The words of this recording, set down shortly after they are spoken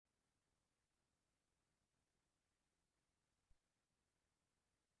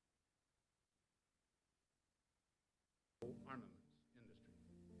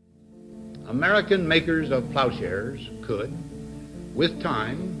American makers of plowshares could, with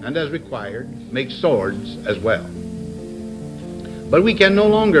time and as required, make swords as well. But we can no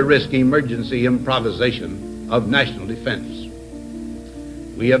longer risk emergency improvisation of national defense.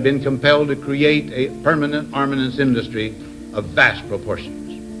 We have been compelled to create a permanent armaments industry of vast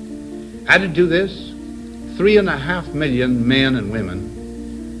proportions. Added to this, 3.5 million men and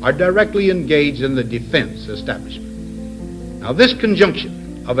women are directly engaged in the defense establishment. Now, this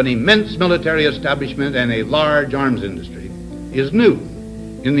conjunction of an immense military establishment and a large arms industry is new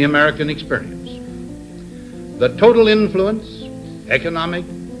in the American experience. The total influence, economic,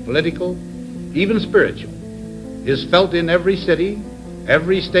 political, even spiritual, is felt in every city,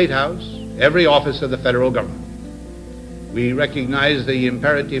 every state house, every office of the federal government. We recognize the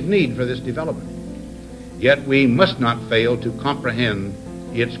imperative need for this development, yet we must not fail to comprehend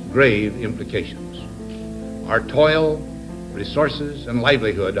its grave implications. Our toil, resources, and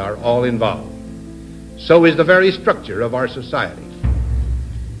livelihood are all involved. So is the very structure of our society.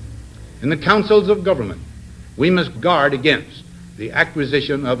 In the councils of government, we must guard against the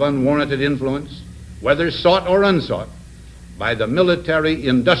acquisition of unwarranted influence, whether sought or unsought, by the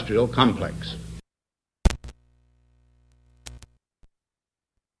military-industrial complex.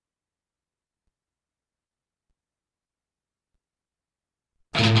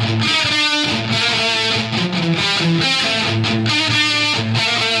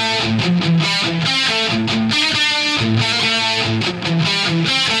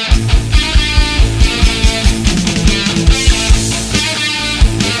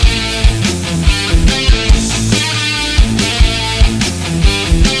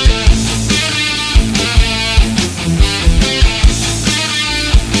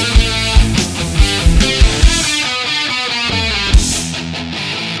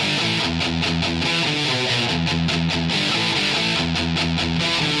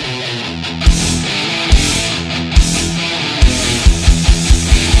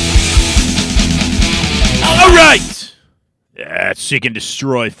 Seek and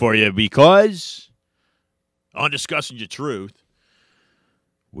destroy for you, because on Discussing the Truth,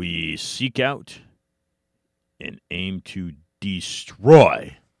 we seek out and aim to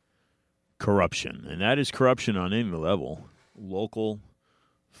destroy corruption. And that is corruption on any level: local,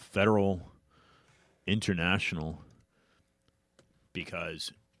 federal, international.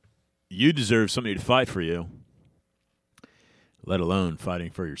 Because you deserve somebody to fight for you, let alone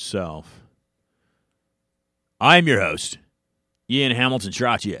fighting for yourself. I'm your host, Ian Hamilton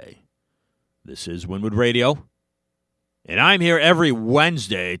Trottier. This is Winwood Radio, and I'm here every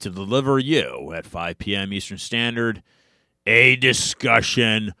Wednesday to deliver you at 5 p.m. Eastern Standard a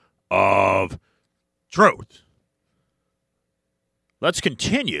discussion of truth. Let's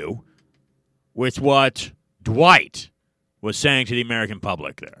continue with what Dwight was saying to the American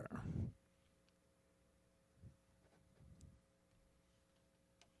public there.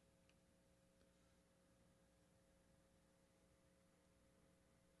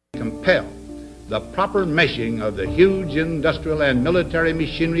 Compel the proper meshing of the huge industrial and military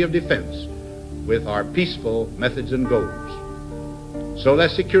machinery of defense with our peaceful methods and goals, so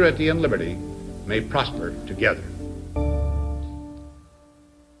that security and liberty may prosper together.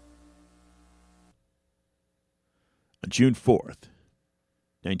 On June 4th,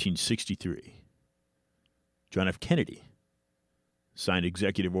 1963, John F. Kennedy signed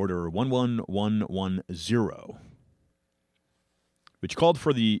Executive Order 11110, which called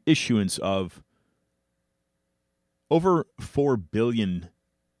for the issuance of over $4 billion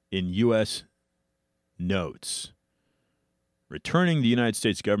in U.S. notes, returning the United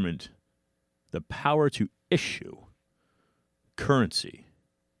States government the power to issue currency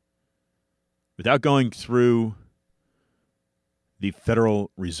without going through the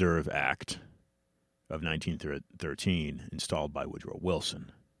Federal Reserve Act of 1913, installed by Woodrow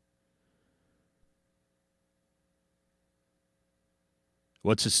Wilson.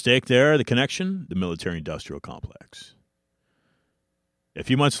 What's at stake there? The connection? The military-industrial complex. A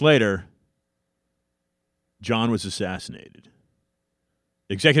few months later, John was assassinated.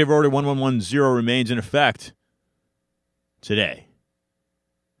 Executive Order 1110 remains in effect today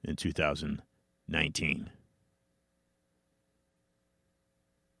in 2019.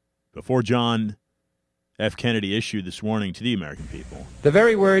 Before John F. Kennedy issued this warning to the American people, the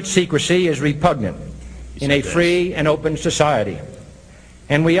very word secrecy is repugnant in a free and open society.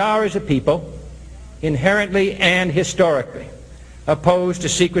 And we are, as a people, inherently and historically opposed to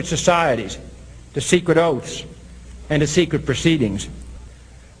secret societies, to secret oaths, and to secret proceedings.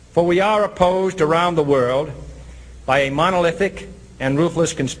 For we are opposed around the world by a monolithic and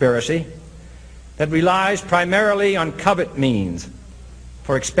ruthless conspiracy that relies primarily on covert means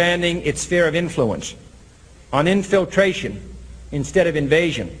for expanding its sphere of influence, on infiltration instead of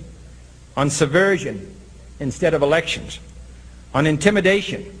invasion, on subversion instead of elections, on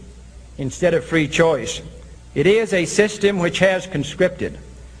intimidation instead of free choice. It is a system which has conscripted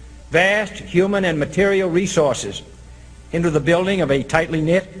vast human and material resources into the building of a tightly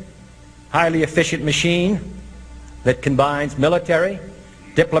knit, highly efficient machine that combines military,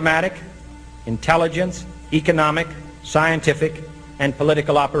 diplomatic, intelligence, economic, scientific, and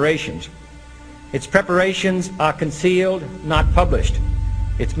political operations. Its preparations are concealed, not published.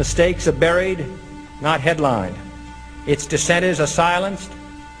 Its mistakes are buried, not headlined. Its dissenters are silenced,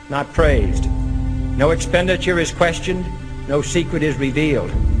 not praised. No expenditure is questioned, no secret is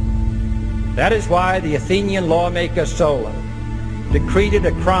revealed. That is why the Athenian lawmaker Solon decreed it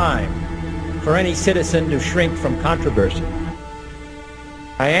a crime for any citizen to shrink from controversy.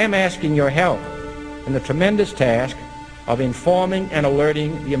 I am asking your help in the tremendous task of informing and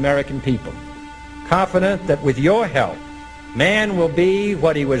alerting the American people, confident that with your help, man will be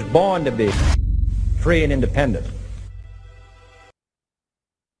what he was born to be, free and independent.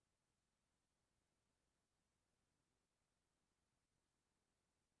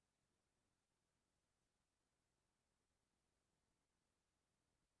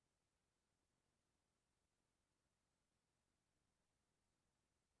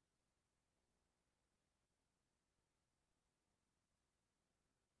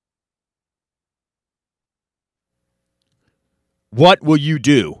 What will you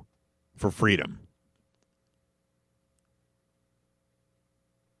do for freedom?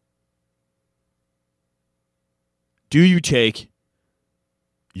 Do you take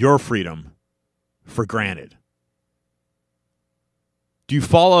your freedom for granted? Do you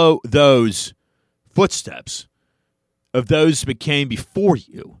follow those footsteps of those that came before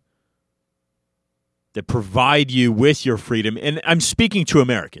you that provide you with your freedom? And I'm speaking to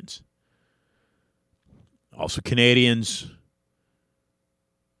Americans, also Canadians,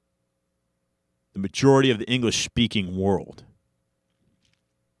 the majority of the English-speaking world.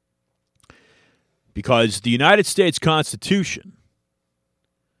 Because the United States Constitution,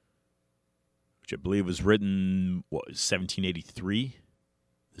 which I believe was written, 1783?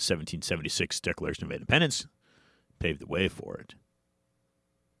 The 1776 Declaration of Independence paved the way for it.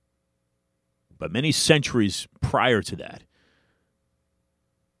 But many centuries prior to that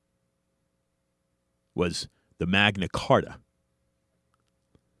was the Magna Carta.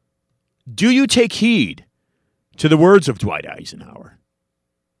 Do you take heed to the words of Dwight Eisenhower?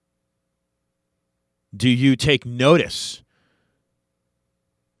 Do you take notice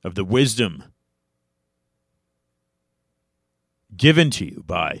of the wisdom given to you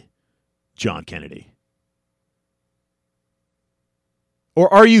by John Kennedy?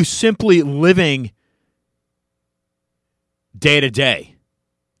 Or are you simply living day to day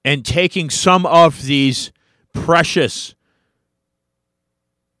and taking some of these precious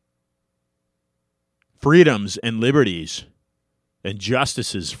freedoms and liberties and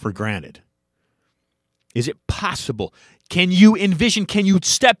justices for granted? Is it possible? Can you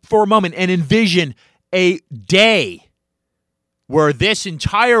step for a moment and envision a day where this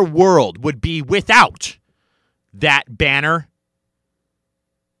entire world would be without that banner?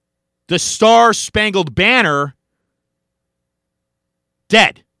 The Star-Spangled Banner,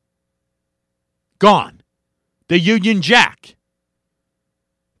 dead, gone. The Union Jack,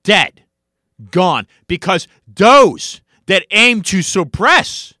 dead, gone. Because those that aim to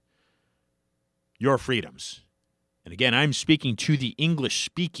suppress your freedoms, and again, I'm speaking to the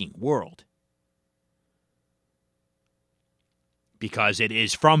English-speaking world, because it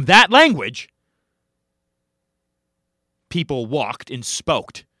is from that language people walked and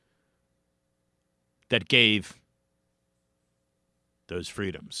spoke that gave those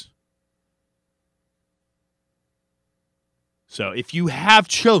freedoms. So if you have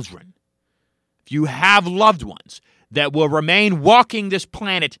children, if you have loved ones that will remain walking this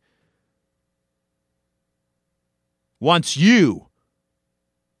planet once you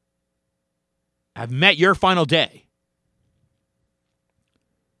have met your final day,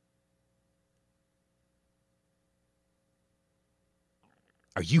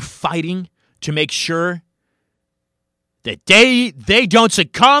 are you fighting to make sure that they don't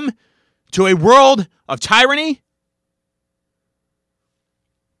succumb to a world of tyranny?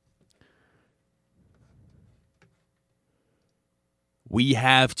 We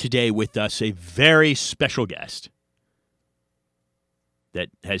have today with us a very special guest that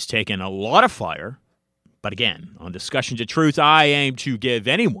has taken a lot of fire. But again, on Discussions of Truth, I aim to give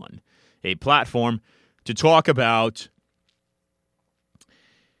anyone a platform to talk about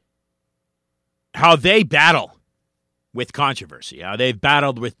how they battle with controversy, how they've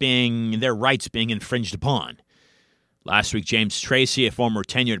battled with their rights being infringed upon. Last week, James Tracy, a former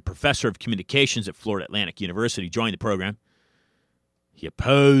tenured professor of communications at Florida Atlantic University, joined the program. He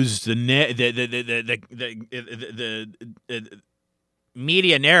opposed the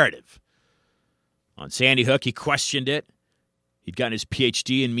media narrative on Sandy Hook. He questioned it. He'd gotten his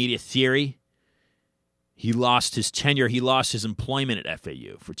PhD in media theory. He lost his tenure. He lost his employment at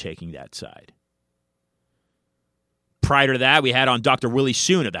FAU for taking that side. Prior to that, we had on Dr. Willie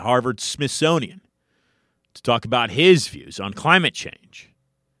Soon of the Harvard Smithsonian to talk about his views on climate change.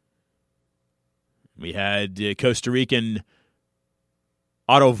 We had Costa Rican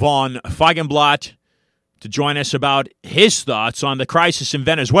Otto von Feigenblatt to join us about his thoughts on the crisis in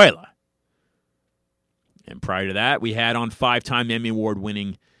Venezuela. And prior to that, we had on 5-time Emmy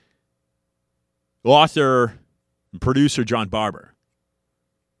Award-winning author and producer John Barber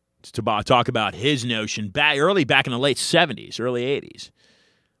to talk about his notion back in the late 70s, early 80s,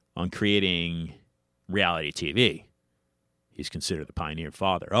 on creating reality TV. He's considered the pioneer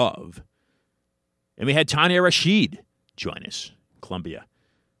father of. And we had Tanya Rashid join us, Columbia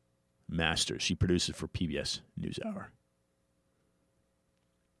Masters. She produces for PBS NewsHour.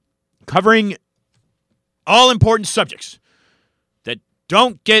 Covering all important subjects that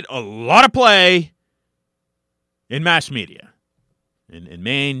don't get a lot of play in mass media. In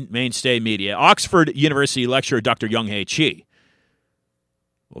mainstay media, Oxford University lecturer Dr. Young-Hae Chi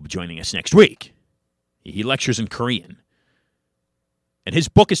will be joining us next week. He lectures in Korean. And his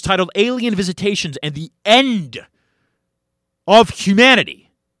book is titled Alien Visitations and the End of Humanity.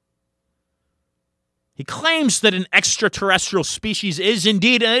 He claims that an extraterrestrial species is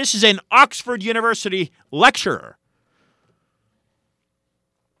indeed, and this is an Oxford University lecturer.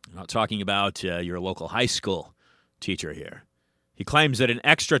 I'm not talking about your local high school teacher here. He claims that an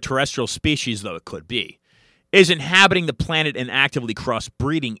extraterrestrial species, though it could be, is inhabiting the planet and actively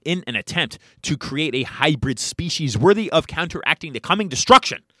crossbreeding in an attempt to create a hybrid species worthy of counteracting the coming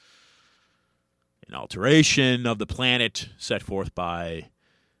destruction. An alteration of the planet set forth by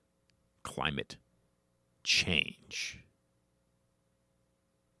climate change.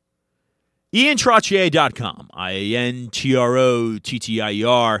 IanTrottier.com,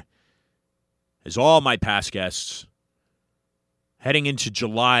 IanTrottier, has all my past guests. Heading into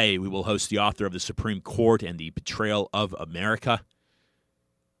July, we will host the author of The Supreme Court and the Betrayal of America,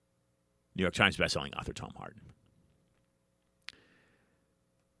 New York Times bestselling author Tom Harden.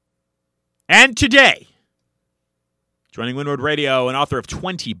 And today, joining Windward Radio, an author of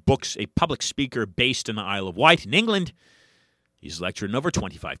 20 books, a public speaker based in the Isle of Wight in England. He's lectured in over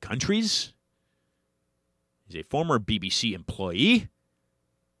 25 countries. He's a former BBC employee.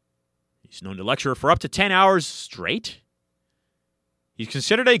 He's known to lecture for up to 10 hours straight. He's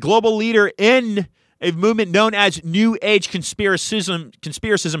considered a global leader in a movement known as New Age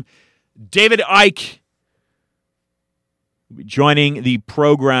conspiracism. David Icke will be joining the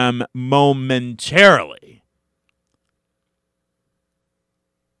program momentarily.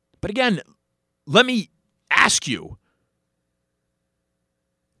 But again, let me ask you,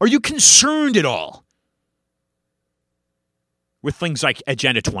 are you concerned at all with things like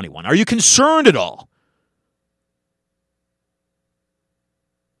Agenda 21? Are you concerned at all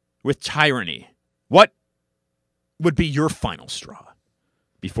with tyranny? What would be your final straw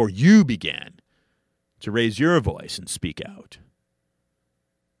before you began to raise your voice and speak out?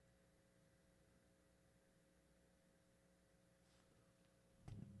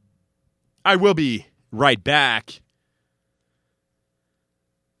 I will be right back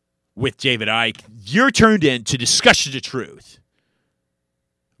with David Icke. You're turned in to Discussion to Truth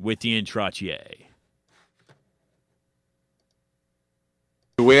with Ian Trottier.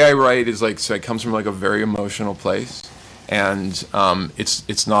 The way I write is so it comes from a very emotional place, and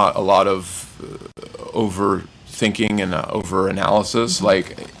it's not a lot of overthinking and over analysis.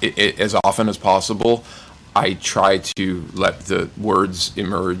 As often as possible, I try to let the words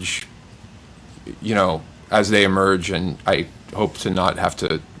emerge, as they emerge, and I hope to not have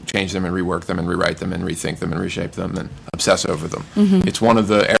to change them and rework them and rewrite them and rethink them and reshape them and obsess over them. Mm-hmm. It's one of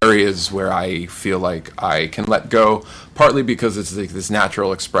the areas where I feel like I can let go, partly because it's this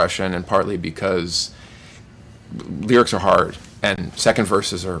natural expression and partly because lyrics are hard and second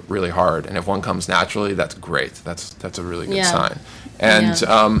verses are really hard. And if one comes naturally, that's great. That's a really good sign.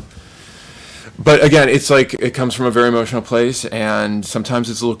 And but again, it's it comes from a very emotional place, and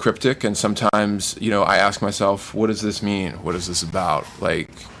sometimes it's a little cryptic, and sometimes, I ask myself, what does this mean? What is this about?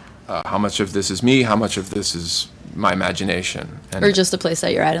 How much of this is me? How much of this is my imagination. And or just the place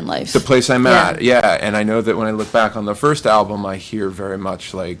that you're at in life. the place I'm at, yeah. And I know that when I look back on the first album, I hear very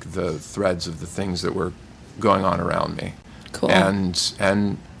much like the threads of the things that were going on around me. Cool.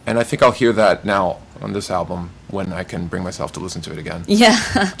 And I think I'll hear that now on this album when I can bring myself to listen to it again. Yeah.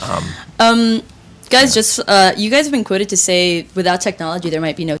 Guys, just you guys have been quoted to say, without technology, there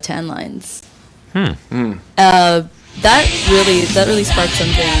might be no tan lines. That really sparked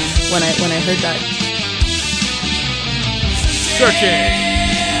something when I heard that. Searching,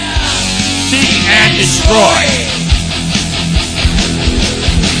 seek and destroy.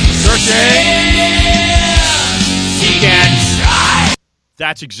 Searching, seek and destroy.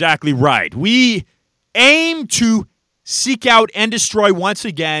 That's exactly right. We aim to seek out and destroy once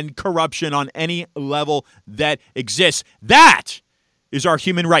again corruption on any level that exists. That is our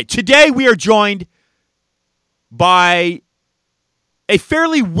human right. Today we are joined by a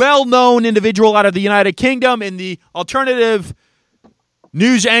fairly well-known individual out of the United Kingdom in the alternative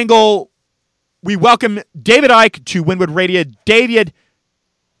news angle. We welcome David Icke to Wynwood Radio. David,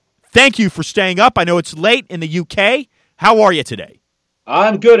 thank you for staying up. I know it's late in the UK. How are you today?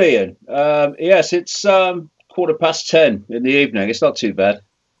 I'm good, Ian. Yes, it's 10:15 in the evening. It's not too bad.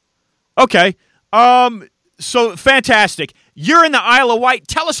 Okay. So fantastic. You're in the Isle of Wight.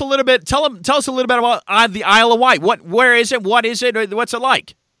 Tell us a little bit. Tell us a little bit about the Isle of Wight. Where is it? What is it? Or what's it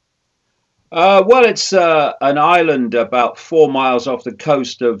like? Well, it's an island about 4 miles off the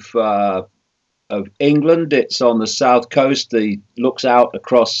coast of England. It's on the south coast. It looks out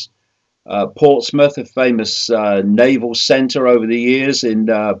across Portsmouth, a famous naval centre over the years in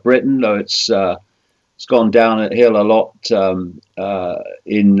Britain. Though it's gone downhill a lot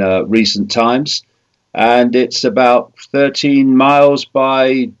in recent times. And it's about 13 miles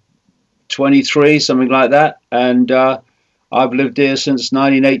by 23, something like that. And I've lived here since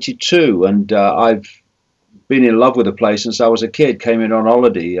 1982, and I've been in love with the place since I was a kid. Came in on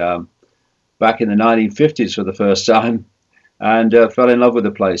holiday back in the 1950s for the first time, and fell in love with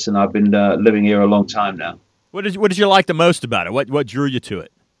the place. And I've been living here a long time now. What did you like the most about it? What drew you to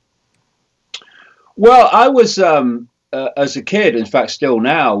it? Well, I was as a kid, in fact, still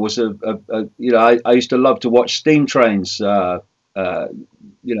now, was I used to love to watch steam trains, on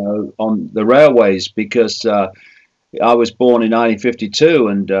the railways, because I was born in 1952,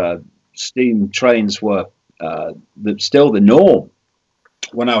 and steam trains were still the norm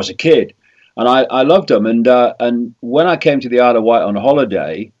when I was a kid, and I loved them. And when I came to the Isle of Wight on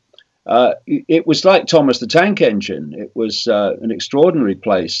holiday, it was like Thomas the Tank Engine. It was an extraordinary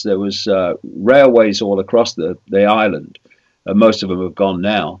place. There was railways all across the island. Most of them have gone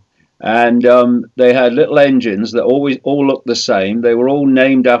now. And they had little engines that all looked the same. They were all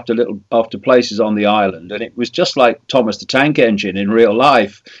named after places on the island. And it was just like Thomas the Tank Engine in real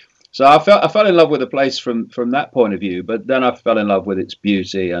life. So I fell in love with the place from that point of view. But then I fell in love with its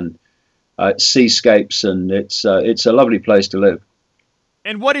beauty and its seascapes. And it's a lovely place to live.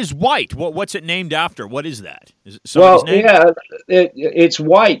 And what is Wight? What's it named after? What is that? Is it somebody's name? Yeah, it's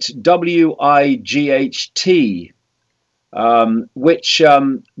Wight, W-I-G-H-T, which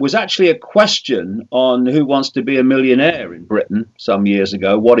was actually a question on Who Wants to Be a Millionaire in Britain some years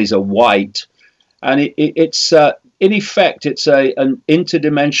ago. What is a Wight? And it's in effect, it's an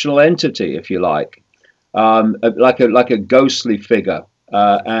interdimensional entity, if you like a ghostly figure.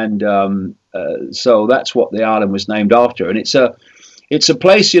 So that's what the island was named after. And it's a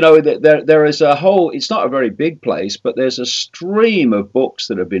place, that there is a whole, it's not a very big place, but there's a stream of books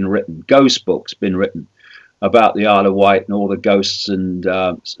that have been written, ghost books been written about the Isle of Wight and all the ghosts and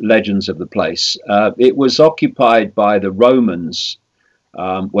legends of the place. It was occupied by the Romans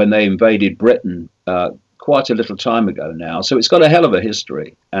when they invaded Britain quite a little time ago now. So it's got a hell of a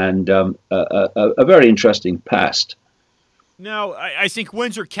history and a very interesting past. Now, I think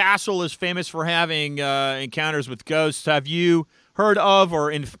Windsor Castle is famous for having encounters with ghosts. Have you heard of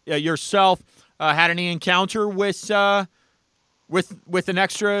or yourself had any encounter with an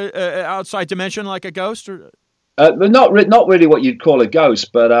extra outside dimension like a ghost? Or not really what you'd call a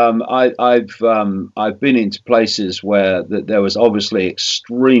ghost, but I've been into places where there was obviously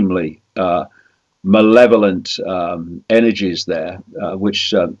extremely malevolent energies there,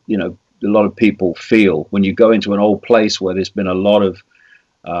 which a lot of people feel when you go into an old place where there's been a lot of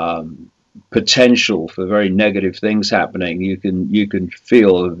potential for very negative things happening. You can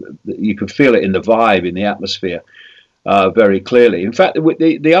feel it in the vibe, in the atmosphere, very clearly. In fact,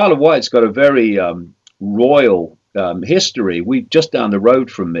 the Isle of Wight's got a very royal history. We just down the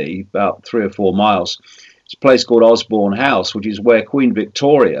road from me, about 3 or 4 miles, it's a place called Osborne House, which is where Queen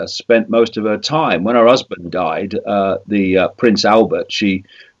Victoria spent most of her time. When her husband died, the Prince Albert, she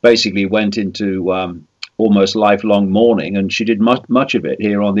basically went into almost lifelong mourning, and she did much of it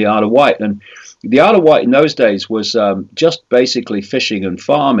here on the Isle of Wight. And the Isle of Wight in those days was just basically fishing and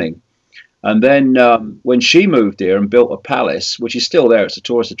farming. And then when she moved here and built a palace, which is still there, it's a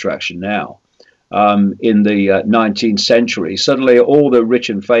tourist attraction now, in the 19th century, suddenly all the rich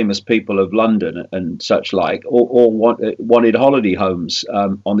and famous people of London and such like all wanted holiday homes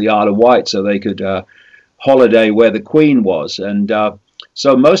on the Isle of Wight so they could holiday where the Queen was. And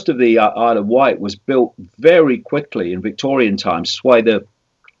so most of the Isle of Wight was built very quickly in Victorian times. That's why the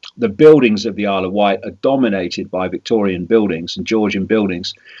buildings of the Isle of Wight are dominated by Victorian buildings and Georgian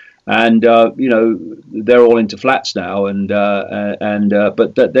buildings. And they're all into flats now,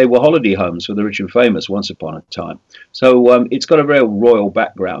 but they were holiday homes for the rich and famous once upon a time. So it's got a real royal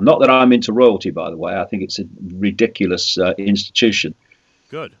background. Not that I'm into royalty, by the way. I think it's a ridiculous institution.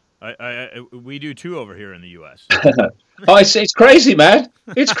 Good. We do too over here in the U.S. Oh, it's crazy, man.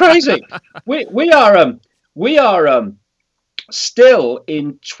 It's crazy. we are still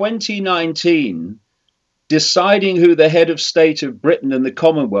in 2019. Deciding who the head of state of Britain and the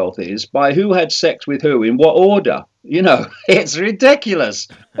Commonwealth is by who had sex with who in what order. It's ridiculous.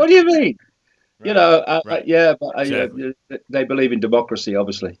 What do you mean? Right. Yeah, but exactly. They believe in democracy,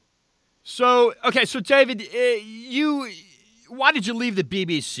 obviously. So David, why did you leave the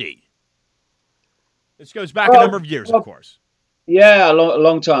BBC? This goes back a number of years, of course. Yeah, a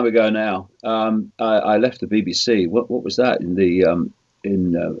long time ago now. I left the BBC. What was that in the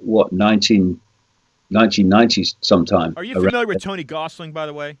 1990s sometime. Are you familiar with Tony Gosling, by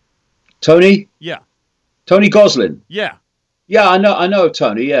the way? Tony? Yeah. Tony Gosling? Yeah. Yeah, I know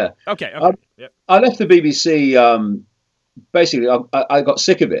Tony, yeah. Okay. Yep. I left the BBC, basically, I got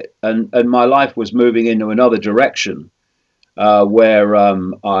sick of it, and my life was moving into another direction, where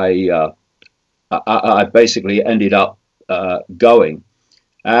I basically ended up going.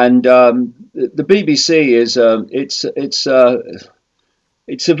 And the BBC is,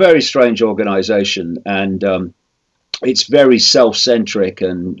 it's a very strange organization, and it's very self-centric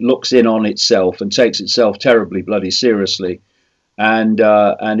and looks in on itself and takes itself terribly bloody seriously. And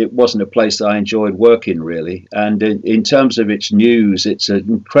it wasn't a place that I enjoyed working, really. And in terms of its news, it's an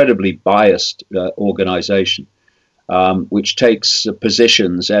incredibly biased organization, which takes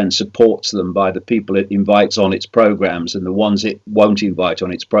positions and supports them by the people it invites on its programs and the ones it won't invite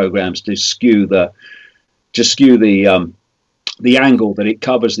on its programs to skew the angle that it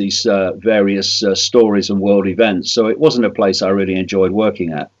covers these various stories and world events. So it wasn't a place I really enjoyed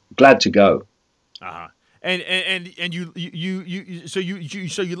working at. Glad to go. Uh-huh. And you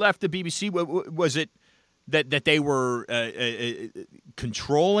left the BBC. Was it that they were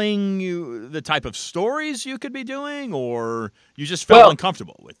controlling the type of stories you could be doing, or you just felt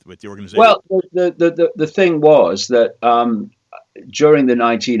uncomfortable with the organization? Well, the thing was that during the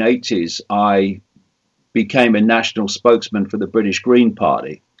 1980s, I became a national spokesman for the British Green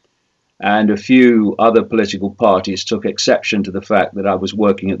Party, and a few other political parties took exception to the fact that I was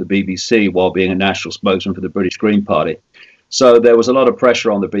working at the BBC while being a national spokesman for the British Green Party. So there was a lot of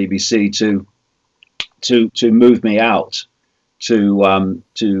pressure on the BBC to move me out to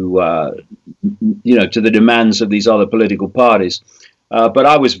the demands of these other political parties. But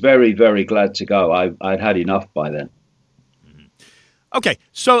I was very, very glad to go. I'd had enough by then. Okay,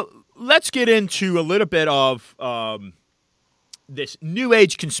 so let's get into a little bit of this New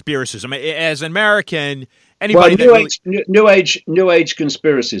Age conspiracism. As an American, anybody New Age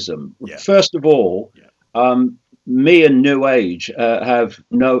conspiracism. Yeah. First of all, me and New Age have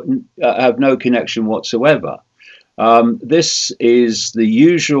no connection whatsoever. This is the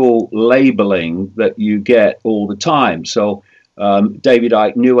usual labeling that you get all the time. So David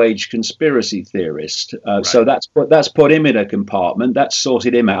Icke, New Age conspiracy theorist. Right. So that's put him in a compartment. That's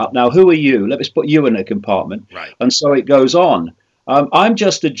sorted him out. Now, who are you? Let's put you in a compartment. Right. And so it goes on. I'm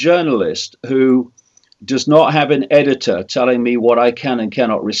just a journalist who does not have an editor telling me what I can and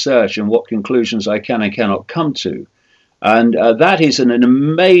cannot research and what conclusions I can and cannot come to. And that is an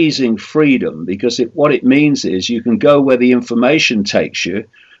amazing freedom, because what it means is you can go where the information takes you,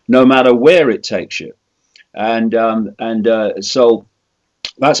 no matter where it takes you. And so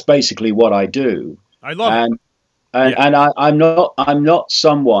that's basically what I do. I love it. And I'm not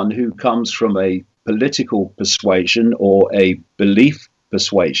someone who comes from a political persuasion or a belief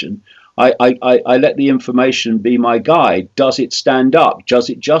persuasion. I let the information be my guide. Does it stand up? Does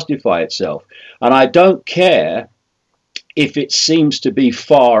it justify itself? And I don't care if it seems to be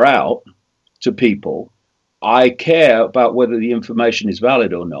far out to people. I care about whether the information is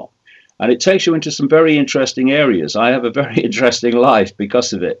valid or not. And it takes you into some very interesting areas. I have a very interesting life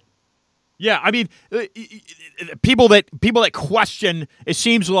because of it. Yeah, I mean, people that question, it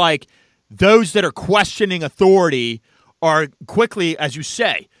seems like those that are questioning authority are quickly, as you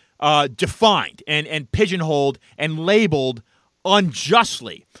say, defined and pigeonholed and labeled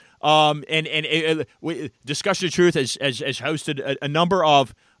unjustly. Discussion of Truth has hosted a number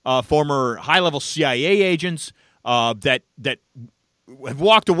of former high-level CIA agents that have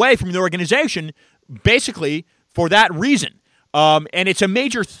walked away from the organization basically for that reason. And it's a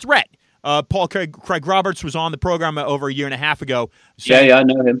major threat. Paul Craig Roberts was on the program over a year and a half ago. Saying, yeah, I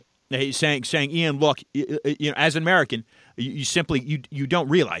know him. He's saying, Ian, look, as an American, you simply you don't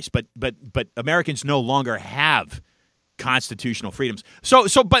realize, but Americans no longer have constitutional freedoms.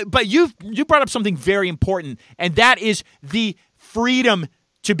 But you brought up something very important, and that is the freedom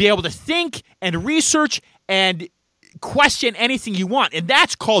to be able to think and research and question anything you want, and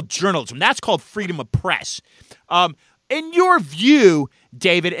that's called journalism. That's called freedom of press. In your view,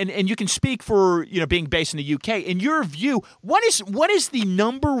 David, and you can speak for being based in the UK. In your view, what is the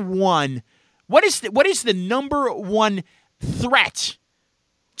number one? What is the number one threat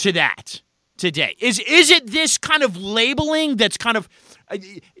to that today? Is it this kind of labeling that's kind of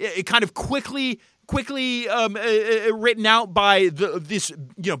quickly written out by this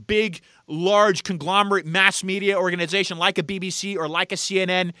big, large conglomerate mass media organization like a BBC or like a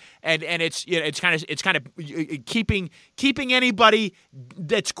CNN, and it's kind of keeping anybody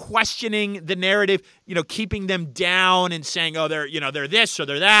that's questioning the narrative, keeping them down and saying, oh, they're this or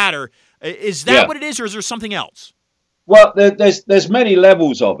they're that, or is that what it is, or is there something else? Well, there's many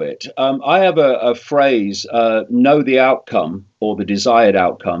levels of it. I have a phrase: know the outcome or the desired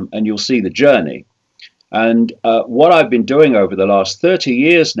outcome, and you'll see the journey. And what I've been doing over the last 30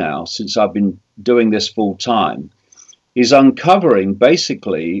 years now, since I've been doing this full time, is uncovering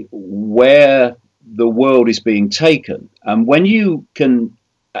basically where the world is being taken. And when you can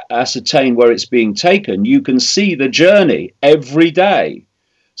ascertain where it's being taken, you can see the journey every day.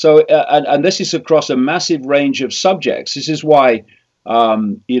 So, and this is across a massive range of subjects. This is why,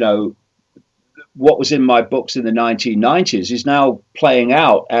 what was in my books in the 1990s is now playing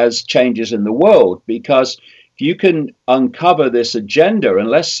out as changes in the world, because if you can uncover this agenda,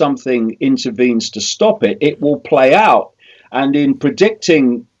 unless something intervenes to stop it, it will play out. And in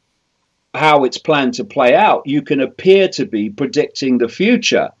predicting how it's planned to play out, you can appear to be predicting the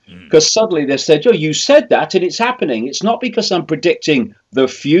future, because suddenly they said, oh, you said that and it's happening. It's not because I'm predicting the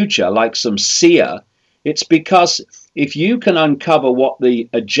future like some seer. It's because if you can uncover what the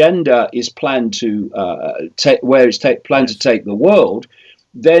agenda is planned to where it's planned to take the world,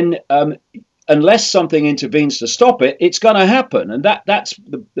 then unless something intervenes to stop it, it's going to happen. And that's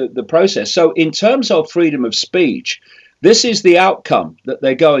the process. So in terms of freedom of speech, this is the outcome that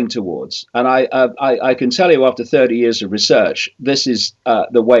they're going towards. And I can tell you after 30 years of research, this is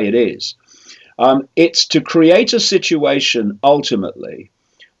the way it is. It's to create a situation ultimately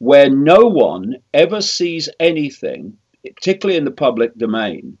where no one ever sees anything, particularly in the public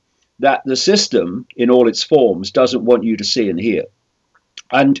domain, that the system in all its forms doesn't want you to see and hear.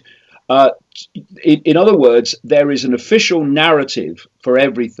 And in other words, there is an official narrative for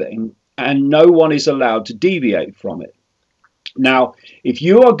everything, and no one is allowed to deviate from it. Now, if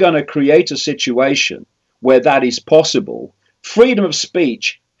you are going to create a situation where that is possible, freedom of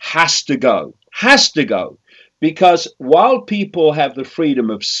speech has to go. Because while people have the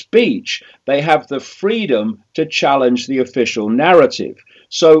freedom of speech, they have the freedom to challenge the official narrative.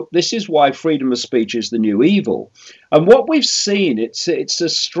 So this is why freedom of speech is the new evil. And what we've seen, it's a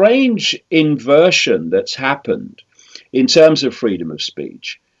strange inversion that's happened in terms of freedom of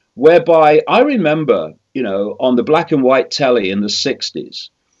speech, whereby I remember, on the black and white telly in the 60s,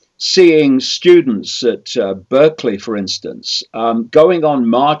 seeing students at Berkeley, for instance, going on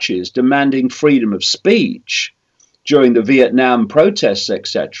marches demanding freedom of speech during the Vietnam protests,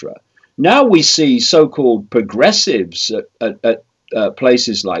 etc. Now we see so-called progressives at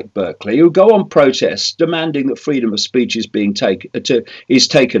places like Berkeley who go on protests demanding that freedom of speech is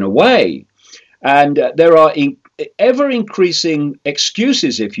taken away. And there are ever-increasing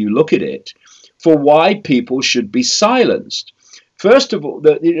excuses, if you look at it, for why people should be silenced. First of all,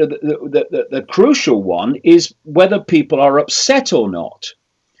 the crucial one is whether people are upset or not.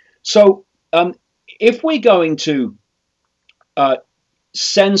 So if we're going to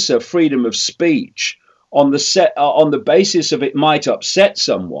censor freedom of speech on the basis of it might upset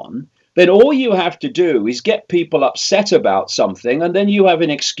someone, then all you have to do is get people upset about something, and then you have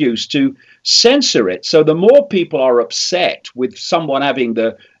an excuse to censor it. So the more people are upset with someone having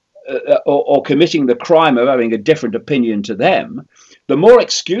or committing the crime of having a different opinion to them, the more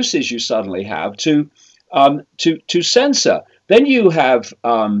excuses you suddenly have to censor. Then you have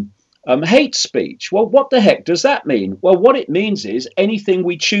hate speech. Well, what the heck does that mean? Well, what it means is anything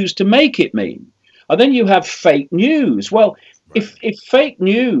we choose to make it mean. And then you have fake news. Well, if fake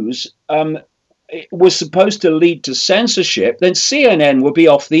news was supposed to lead to censorship, then CNN would be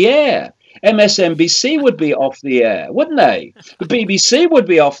off the air. MSNBC would be off the air, wouldn't they? The BBC would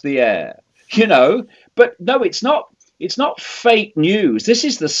be off the air, you know. But no, it's not. It's not fake news. This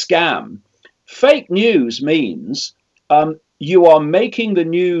is the scam. Fake news means you are making the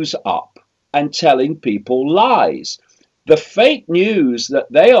news up and telling people lies. The fake news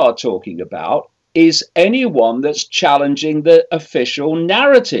that they are talking about is anyone that's challenging the official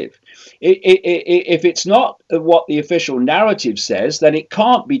narrative. If it's not what the official narrative says, then it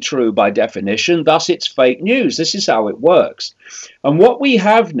can't be true by definition. Thus, it's fake news. This is how it works. And what we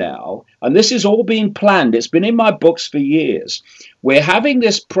have now, and this is all being planned, it's been in my books for years. We're having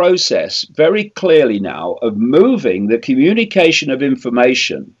this process very clearly now of moving the communication of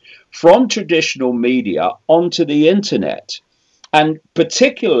information from traditional media onto the internet, and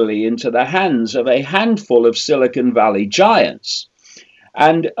particularly into the hands of a handful of Silicon Valley giants.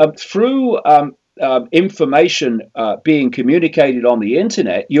 And through information being communicated on the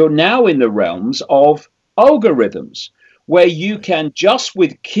internet, you're now in the realms of algorithms, where you can, just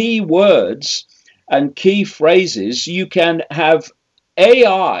with key words and key phrases, you can have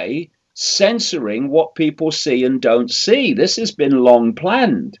AI censoring what people see and don't see. This has been long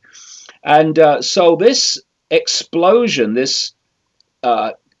planned. And so this explosion, this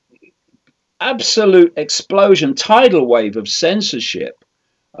absolute explosion, tidal wave of censorship,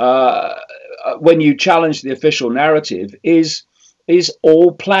 when you challenge the official narrative, is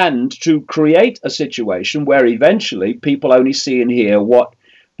all planned to create a situation where eventually people only see and hear what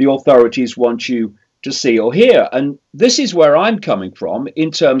the authorities want you to see or hear. And this is where I'm coming from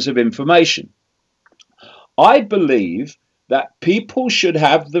in terms of information. I believe that people should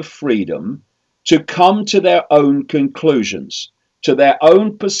have the freedom to come to their own conclusions, to their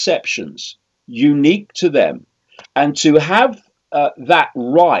own perceptions, unique to them. And to have that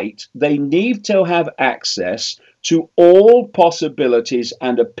right, they need to have access to all possibilities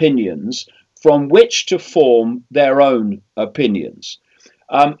and opinions from which to form their own opinions.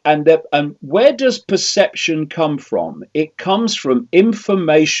 And where does perception come from? It comes from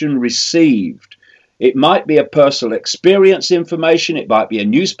information received. It might be a personal experience information. It might be a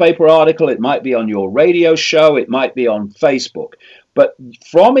newspaper article. It might be on your radio show. It might be on Facebook. But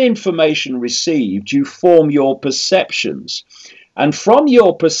from information received, you form your perceptions. And from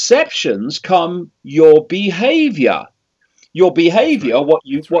your perceptions come your behavior. Your behavior, what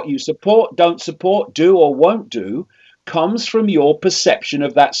you support, don't support, do or won't do, comes from your perception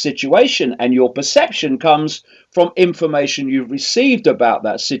of that situation. And your perception comes from information you've received about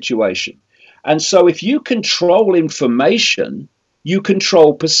that situation. And so if you control information, you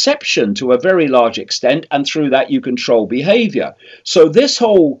control perception to a very large extent, and through that you control behavior. So this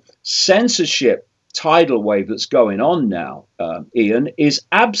whole censorship tidal wave that's going on now, Ian, is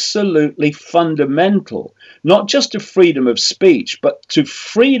absolutely fundamental, not just to freedom of speech, but to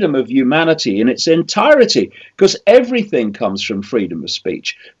freedom of humanity in its entirety, because everything comes from freedom of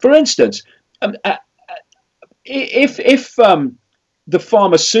speech. For instance, if the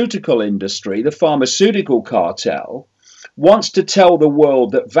pharmaceutical industry, the pharmaceutical cartel, wants to tell the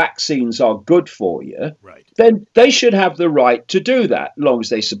world that vaccines are good for you, right, then they should have the right to do that, as long as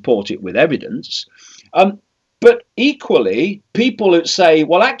they support it with evidence. But equally, people who say,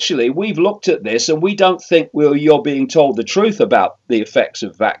 well, actually, we've looked at this and we don't think you're being told the truth about the effects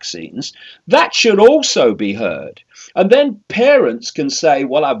of vaccines, that should also be heard. And then parents can say,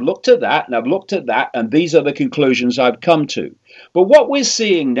 well, I've looked at that and I've looked at that, and these are the conclusions I've come to. But what we're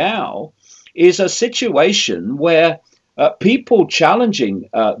seeing now is a situation where people challenging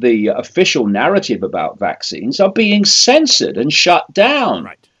the official narrative about vaccines are being censored and shut down,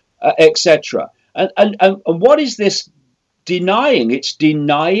 right, etc. And what is this denying? It's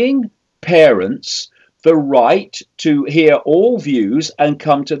denying parents the right to hear all views and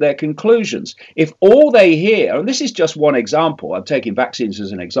come to their conclusions. If all they hear, and this is just one example, I'm taking vaccines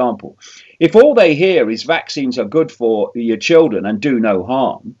as an example. If all they hear is vaccines are good for your children and do no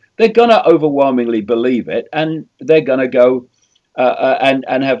harm, they're going to overwhelmingly believe it, and they're going to go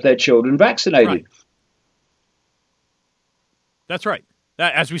and have their children vaccinated. Right. That's right.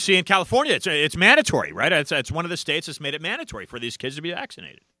 As we see in California, it's mandatory, right? It's one of the states that's made it mandatory for these kids to be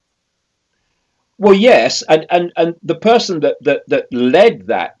vaccinated. Well, yes, and the person that led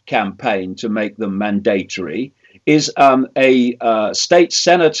that campaign to make them mandatory is a state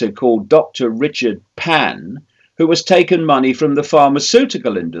senator called Dr. Richard Pan, who has taken money from the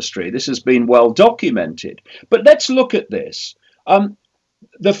pharmaceutical industry. This has been well documented. But let's look at this.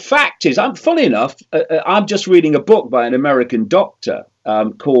 the fact is, funny enough, I'm just reading a book by an American doctor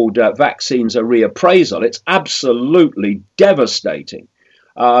called Vaccines: A Reappraisal. It's absolutely devastating.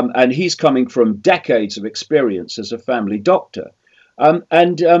 And he's coming from decades of experience as a family doctor.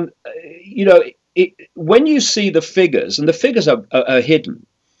 You know, when you see the figures, and the figures are hidden,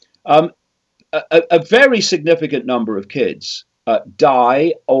 a very significant number of kids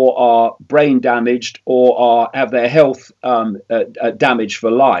die or are brain damaged or have their health damaged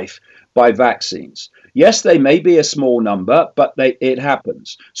for life by vaccines. Yes, they may be a small number, but it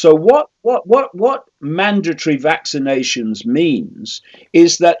happens. So what mandatory vaccinations means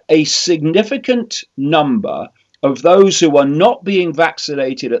is that a significant number of those who are not being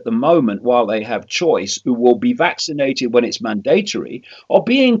vaccinated at the moment while they have choice, who will be vaccinated when it's mandatory, are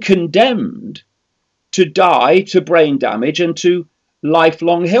being condemned to die to brain damage and to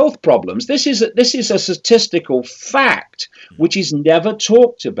lifelong health problems. This is a statistical fact which is never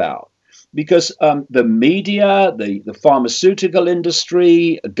talked about, because the media, the pharmaceutical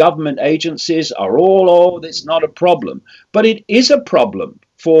industry, government agencies are all, oh, it's not a problem. But it is a problem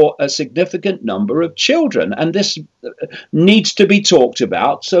for a significant number of children. And this needs to be talked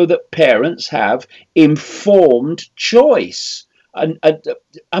about so that parents have informed choice. And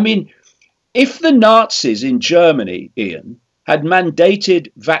I mean, if the Nazis in Germany, Ian, had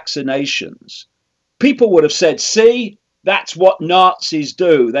mandated vaccinations, people would have said, see, that's what Nazis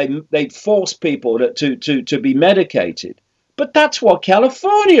do. They force people to be medicated. But that's what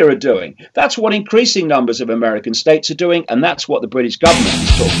California are doing. That's what increasing numbers of American states are doing, and that's what the British government is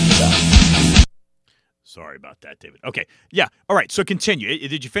talking about. Sorry about that, David. Okay, yeah, all right, so continue.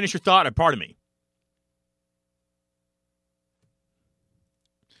 Did you finish your thought, or pardon me?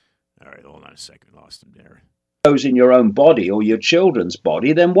 All right, hold on a second. Lost him there. Those in your own body or your children's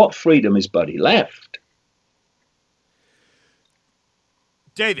body, then what freedom is buddy left?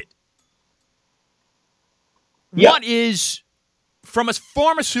 David, yeah. What is, from a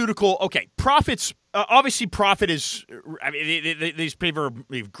pharmaceutical, okay, profits, obviously profit is, I mean, these people are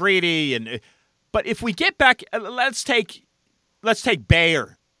greedy, but if we get back, let's take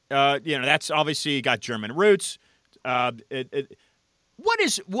Bayer. That's obviously got German roots. What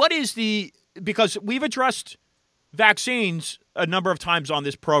is the, because we've addressed vaccines a number of times on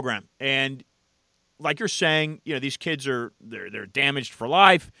this program, and like you're saying, these kids they're damaged for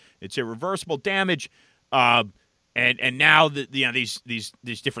life. It's irreversible damage, and now these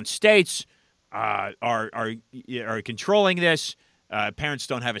different states are controlling this. Parents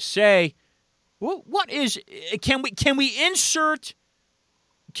don't have a say. What is? Can we insert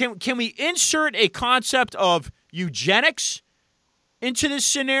a concept of eugenics into this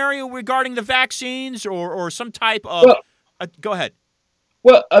scenario regarding the vaccines, or some type of? Well, go ahead.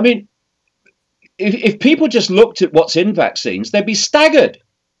 Well, I mean, if people just looked at what's in vaccines, they'd be staggered.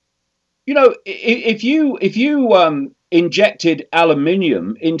 If you injected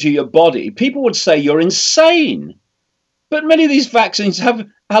aluminium into your body, people would say you're insane. But many of these vaccines have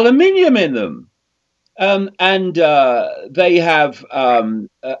aluminium in them, and they have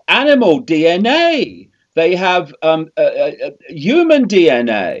animal DNA. They have human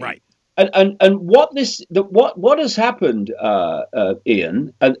DNA. Right. And what has happened,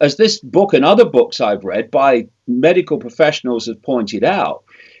 Ian, as this book and other books I've read by medical professionals have pointed out,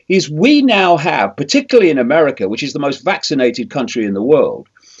 is we now have, particularly in America, which is the most vaccinated country in the world,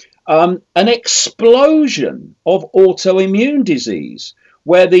 an explosion of autoimmune disease,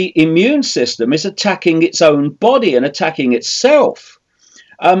 where the immune system is attacking its own body and attacking itself.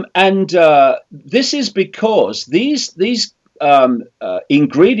 This is because these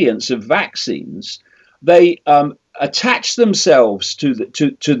ingredients of vaccines, they attach themselves to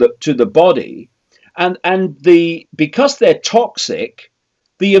the body, and because they're toxic,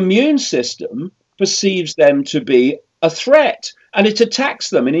 the immune system perceives them to be a threat, and it attacks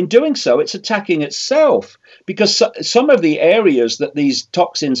them. And in doing so, it's attacking itself, because some of the areas that these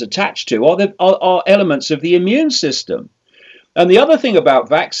toxins attach to are elements of the immune system. And the other thing about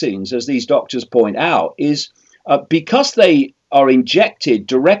vaccines, as these doctors point out, is because they are injected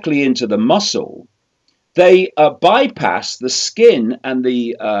directly into the muscle, they bypass the skin and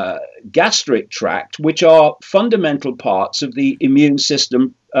the gastric tract, which are fundamental parts of the immune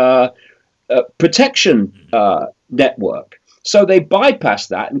system protection network. So they bypass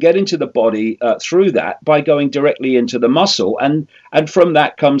that and get into the body through that by going directly into the muscle, and from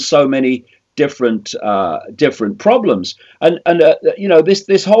that comes so many different problems. And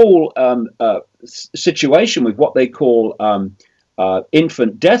this whole situation with what they call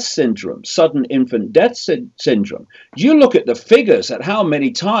infant death syndrome, sudden infant death syndrome. You look at the figures at how many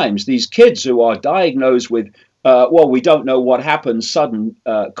times these kids who are diagnosed with we don't know what happened, sudden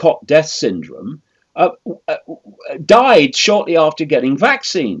cot death syndrome, died shortly after getting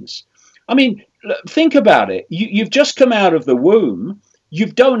vaccines. I mean, think about it. You've just come out of the womb. You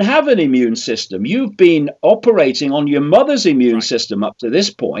don't have an immune system. You've been operating on your mother's immune system up to this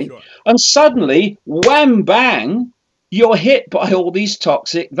point. Sure. And suddenly, wham, bang, you're hit by all these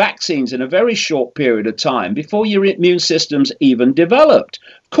toxic vaccines in a very short period of time before your immune system's even developed.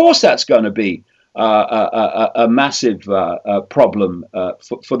 Of course, that's going to be a massive problem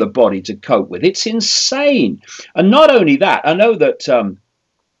for the body to cope with. It's insane. And not only that, I know that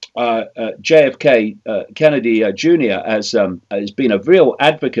JFK Kennedy Jr. has been a real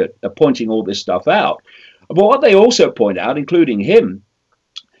advocate of pointing all this stuff out. But what they also point out, including him,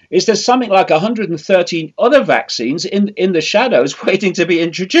 is there's something like 113 other vaccines in the shadows waiting to be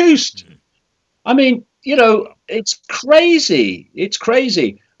introduced. I mean, it's crazy. It's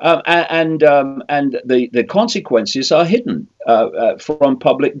crazy. And the consequences are hidden from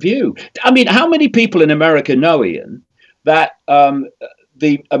public view. I mean, how many people in America know, Ian, that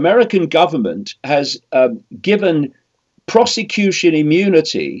the American government has given prosecution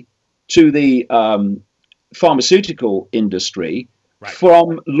immunity to the pharmaceutical industry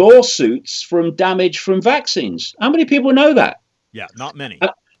from lawsuits from damage from vaccines? How many people know that? Yeah, not many.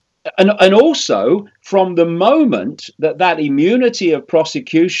 And also, from the moment that immunity of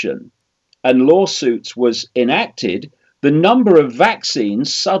prosecution and lawsuits was enacted, the number of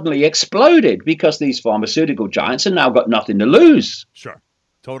vaccines suddenly exploded because these pharmaceutical giants have now got nothing to lose. Sure.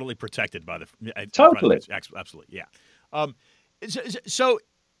 Totally protected by the... Totally. Absolutely, yeah. So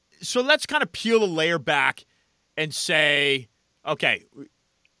let's kind of peel a layer back and say, okay,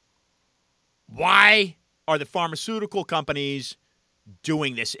 why are the pharmaceutical companies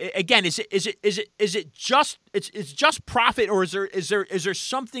doing this? Again, is it just profit, or is there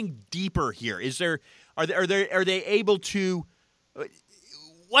something deeper here? Are they able to?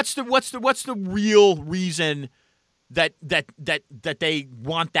 What's the real reason that they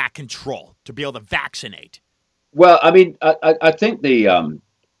want that control to be able to vaccinate? Well, I mean, I think the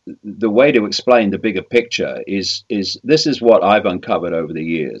way to explain the bigger picture is this is what I've uncovered over the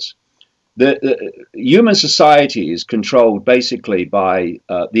years. The human society is controlled basically by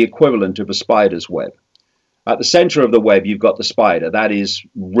the equivalent of a spider's web. At the center of the web, you've got the spider. That is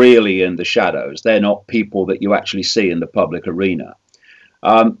really in the shadows. They're not people that you actually see in the public arena.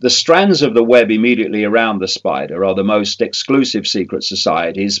 The strands of the web immediately around the spider are the most exclusive secret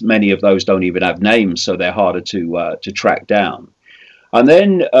societies. Many of those don't even have names, so they're harder to track down. And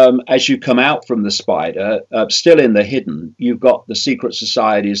then as you come out from the spider, still in the hidden, you've got the secret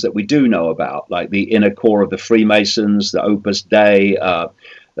societies that we do know about, like the inner core of the Freemasons, the Opus Dei,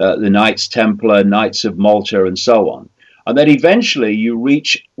 the Knights Templar, Knights of Malta, and so on. And then eventually you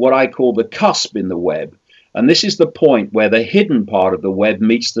reach what I call the cusp in the web. And this is the point where the hidden part of the web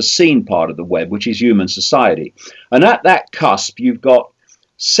meets the seen part of the web, which is human society. And at that cusp, you've got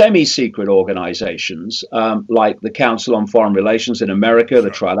semi-secret organizations like the Council on Foreign Relations in America, the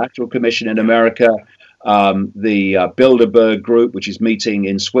Trilateral Commission in America, the Bilderberg Group, which is meeting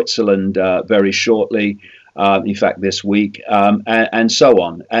in Switzerland very shortly, in fact this week, and so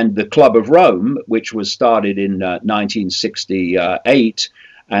on. And the Club of Rome, which was started in 1968,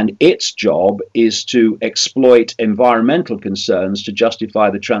 and its job is to exploit environmental concerns to justify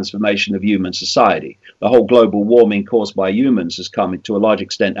the transformation of human society. The whole global warming caused by humans has come to a large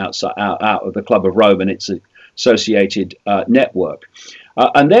extent out of the Club of Rome and its associated network.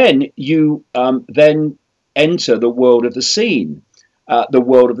 And then you then enter the world of the scene.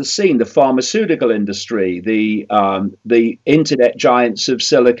 The pharmaceutical industry, the internet giants of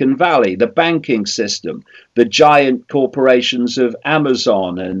Silicon Valley, the banking system, the giant corporations of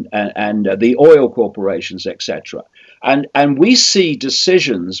Amazon and the oil corporations, etc. And we see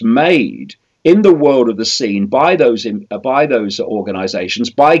decisions made in the world of the scene by those organizations,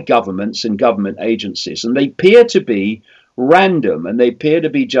 by governments and government agencies, and they appear to be random and they appear to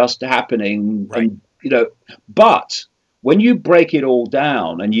be just happening. Right. And, but when you break it all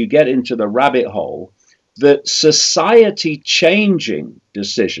down and you get into the rabbit hole, that society-changing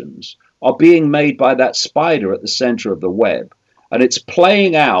decisions are being made by that spider at the center of the web. And it's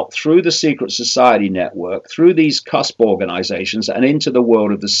playing out through the secret society network, through these cusp organizations, and into the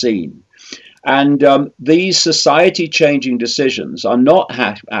world of the scene. And these society-changing decisions are not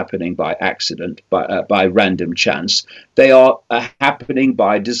happening by accident, by random chance. They are happening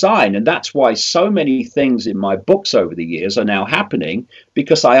by design. And that's why so many things in my books over the years are now happening,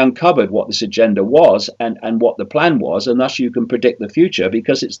 because I uncovered what this agenda was and what the plan was. And thus you can predict the future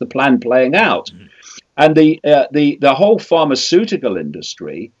because it's the plan playing out. Mm-hmm. And the whole pharmaceutical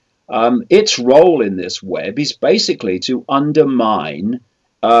industry its role in this web is basically to undermine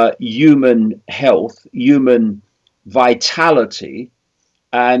human health, human vitality,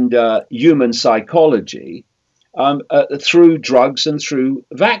 and human psychology through drugs and through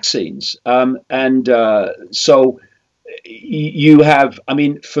vaccines. So you have, I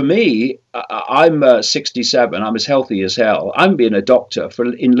mean, for me, I'm 67, I'm as healthy as hell. I'm being a doctor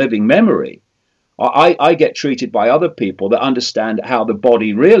in living memory. I get treated by other people that understand how the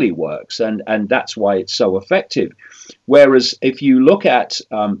body really works, and that's why it's so effective. Whereas if you look at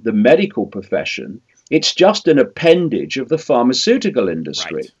the medical profession, it's just an appendage of the pharmaceutical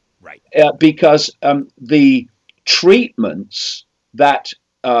industry. Right. Because the treatments that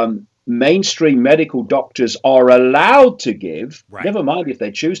mainstream medical doctors are allowed to give, never mind if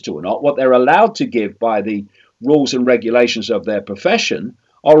they choose to or not, what they're allowed to give by the rules and regulations of their profession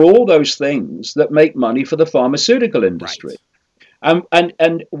are all those things that make money for the pharmaceutical industry.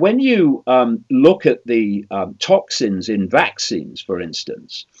 And when you look at the toxins in vaccines, for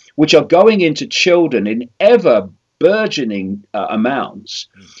instance, which are going into children in ever burgeoning amounts,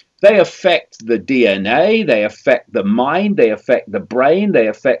 they affect the DNA, they affect the mind, they affect the brain, they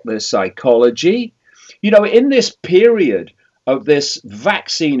affect the psychology. You know, in this period of this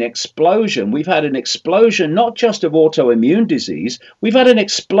vaccine explosion, we've had an explosion not just of autoimmune disease, we've had an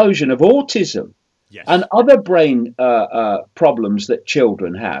explosion of autism. Yes. And other brain problems that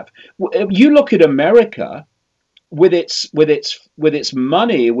children have. You look at America with its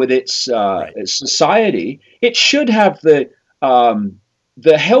money, with its society. It should have the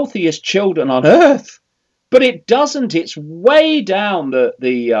healthiest children on earth, but it doesn't. It's way down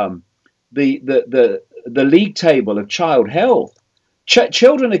the league table of child health.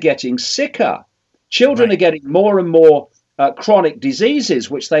 Children are getting sicker. Children are getting more and more chronic diseases,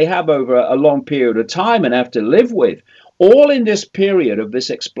 which they have over a long period of time and have to live with, all in this period of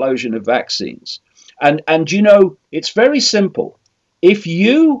this explosion of vaccines. And you know, it's very simple. If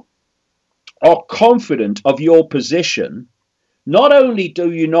you are confident of your position, not only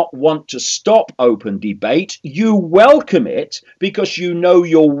do you not want to stop open debate, you welcome it because you know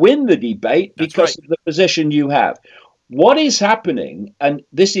you'll win the debate because of the position you have. What is happening, and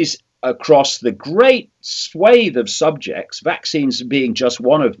this is across the great swathe of subjects, vaccines being just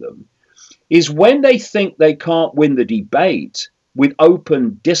one of them, is when they think they can't win the debate with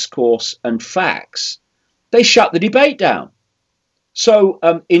open discourse and facts, they shut the debate down. So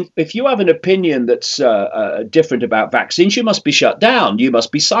if you have an opinion that's different about vaccines, you must be shut down. You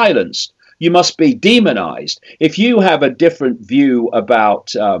must be silenced. You must be demonized. If you have a different view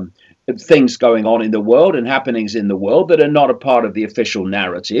about things going on in the world and happenings in the world that are not a part of the official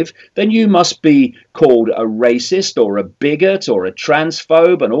narrative, then you must be called a racist or a bigot or a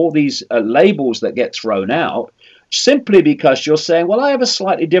transphobe and all these labels that get thrown out simply because you're saying, well, I have a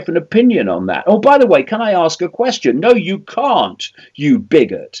slightly different opinion on that. Oh, by the way, can I ask a question? No, you can't, you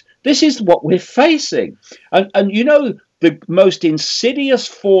bigot. This is what we're facing. And you know, the most insidious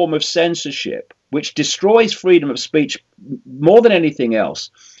form of censorship, which destroys freedom of speech more than anything else,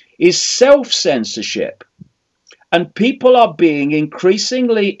 is self-censorship. And people are being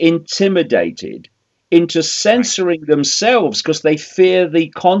increasingly intimidated into censoring themselves because they fear the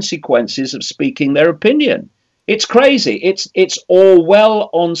consequences of speaking their opinion. It's crazy. It's Orwell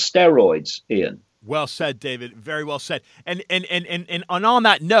on steroids, Ian. Well said, David. Very well said. And on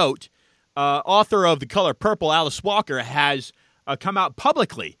that note, author of The Color Purple, Alice Walker, has come out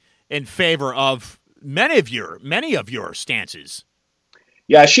publicly in favor of many of your stances.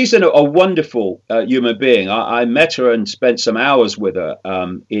 Yeah, she's a wonderful human being. I met her and spent some hours with her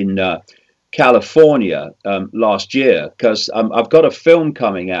in California last year because I've got a film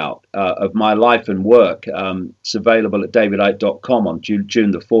coming out of my life and work. It's available at davidicke.com on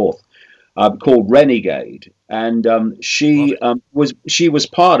June the 4th, called Renegade. And she was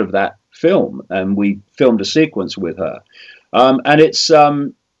part of that film, and we filmed a sequence with her. And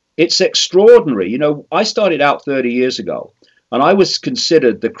it's extraordinary. You know, I started out 30 years ago. And I was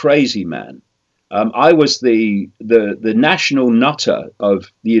considered the crazy man. I was the national nutter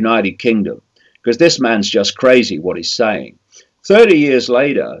of the United Kingdom because this man's just crazy what he's saying. 30 years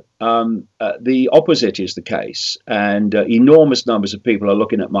later, the opposite is the case. And enormous numbers of people are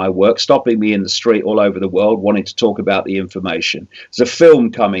looking at my work, stopping me in the street all over the world, wanting to talk about the information. There's a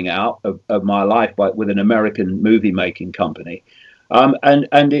film coming out of my life with an American movie making company.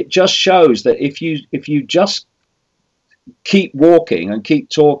 And it just shows that if you just keep walking and keep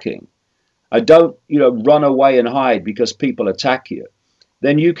talking, don't run away and hide because people attack you,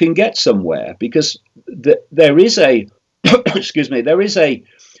 then you can get somewhere, because there is a excuse me, there is an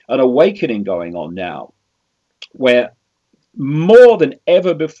awakening going on now where more than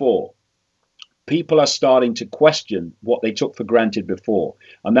ever before, people are starting to question what they took for granted before.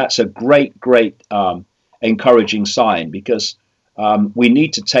 And that's a great, great encouraging sign, because we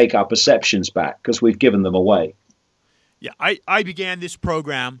need to take our perceptions back because we've given them away. Yeah, I began this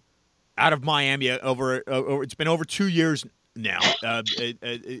program out of Miami over it's been over 2 years now, a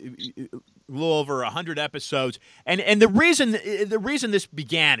little over 100 episodes, and the reason this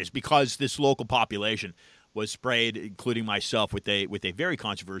began is because this local population was sprayed, including myself, with a very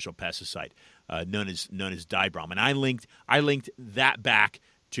controversial pesticide known as Dibrom, and I linked that back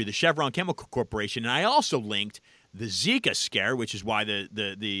to the Chevron Chemical Corporation, and I also linked the Zika scare, which is why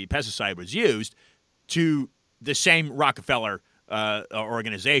the pesticide was used, to the same Rockefeller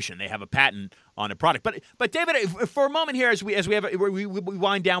organization. They have a patent on a product. But David, for a moment here, as we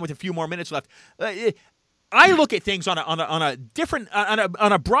wind down with a few more minutes left, I look at things on a different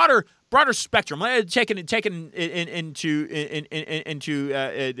on a broader spectrum. Taking into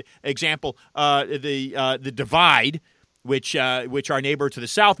example the divide, which our neighbor to the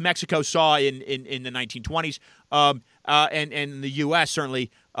south, Mexico, saw in the 1920s, and the U.S.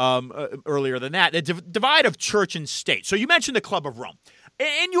 certainly earlier than that, the divide of church and state. So you mentioned the Club of Rome.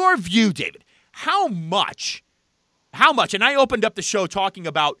 In your view, David, how much, and I opened up the show talking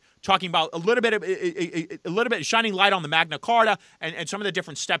about a little bit shining light on the Magna Carta and some of the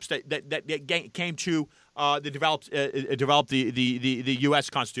different steps that came to develop the U.S.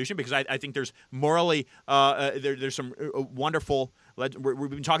 Constitution, because I think there's morally there's some wonderful. We've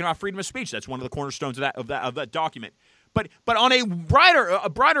been talking about freedom of speech. That's one of the cornerstones of that document. But on a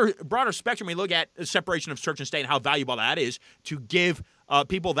broader spectrum, we look at the separation of church and state and how valuable that is to give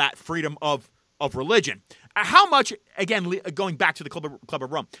people that freedom of religion. How much, again, going back to the Club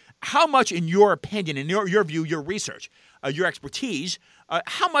of Rome, how much, in your opinion, in your view, your research, your expertise,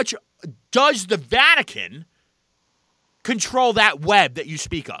 how much does the Vatican control that web that you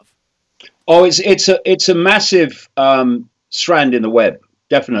speak of? Oh, it's a massive strand in the web,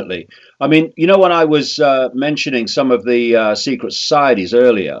 definitely. I mean, when I was mentioning some of the secret societies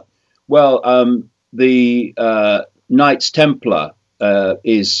earlier, well, the Knights Templar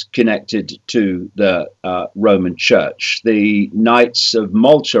is connected to the Roman Church. The Knights of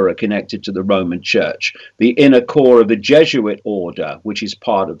Malta are connected to the Roman Church. The inner core of the Jesuit order, which is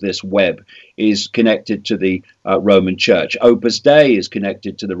part of this web, is connected to the Roman Church. Opus Dei is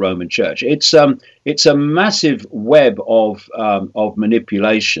connected to the Roman Church. It's a massive web of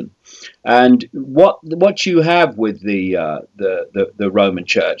manipulation. And what you have with the Roman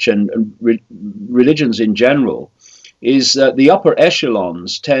Church and religions in general is that the upper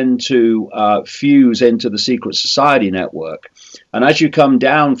echelons tend to fuse into the secret society network. And as you come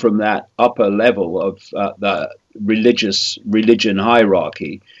down from that upper level of the religion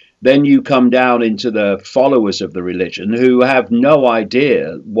hierarchy, then you come down into the followers of the religion who have no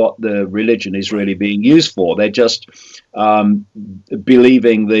idea what the religion is really being used for. They're just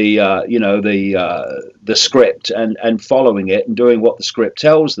believing the script and following it and doing what the script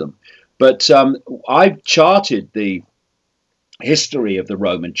tells them. But I've charted the history of the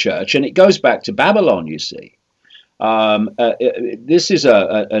Roman Church, and it goes back to Babylon, you see. This is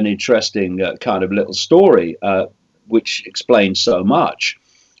an interesting kind of little story which explains so much.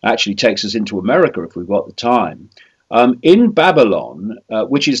 Actually takes us into America if we've got the time. In Babylon,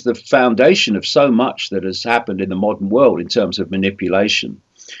 which is the foundation of so much that has happened in the modern world in terms of manipulation,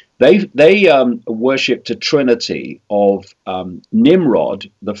 they worshipped a trinity of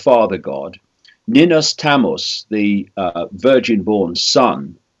Nimrod, the father god, Ninus Tammuz, the virgin-born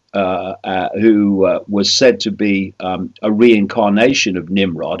son, who was said to be a reincarnation of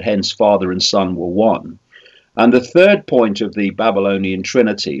Nimrod, hence father and son were one. And the third point of the Babylonian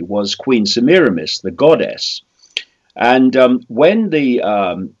trinity was Queen Semiramis, the goddess. And when the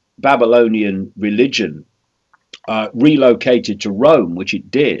Babylonian religion relocated to Rome, which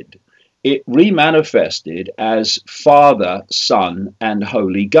it did, it remanifested as Father, Son, and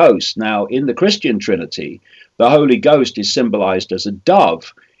Holy Ghost. Now, in the Christian Trinity, the Holy Ghost is symbolized as a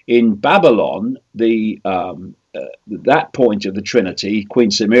dove. In Babylon, that point of the Trinity, Queen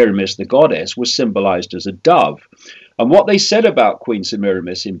Semiramis, the goddess, was symbolized as a dove. And what they said about Queen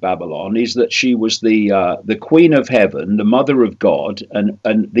Semiramis in Babylon is that she was the Queen of Heaven, the Mother of God, and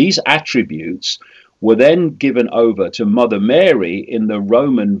these attributes were then given over to Mother Mary in the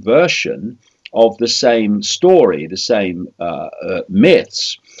Roman version of the same story, the same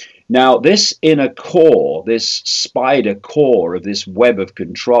myths. Now, this inner core, this spider core of this web of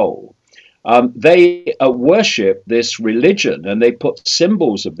control, they worship this religion, and they put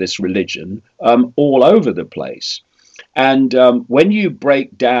symbols of this religion all over the place. And when you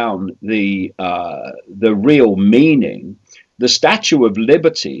break down the real meaning, the Statue of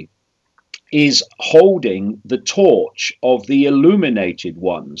Liberty is holding the torch of the illuminated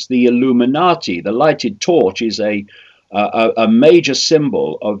ones, the Illuminati. The lighted torch is a major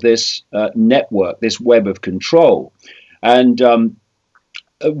symbol of this network, this web of control. And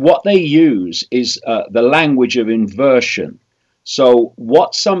what they use is the language of inversion. So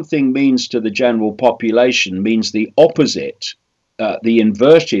what something means to the general population means the opposite, the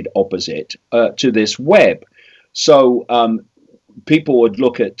inverted opposite to this web. So people would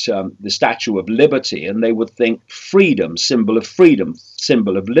look at the Statue of Liberty and they would think freedom, symbol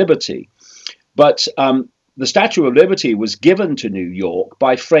of liberty. But the Statue of Liberty was given to New York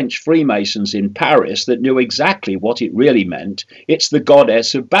by French Freemasons in Paris that knew exactly what it really meant. It's the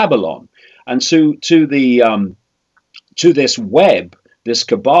goddess of Babylon. And so to this web, this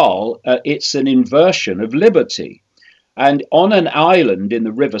cabal, it's an inversion of liberty. And on an island in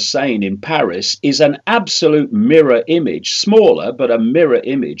the River Seine in Paris is an absolute mirror image, smaller, but a mirror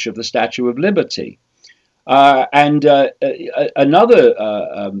image of the Statue of Liberty. Another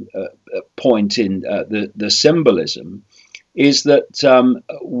point in the symbolism is that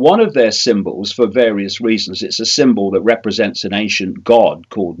one of their symbols, for various reasons, it's a symbol that represents an ancient god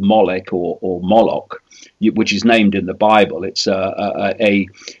called Molech or Moloch, which is named in the Bible. It's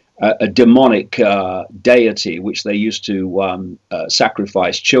a demonic deity which they used to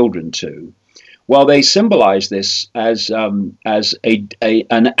sacrifice children to. Well, they symbolize this as an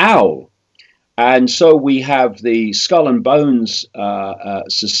owl. And so we have the Skull and Bones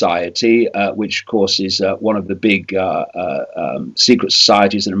Society, which, of course, is one of the big secret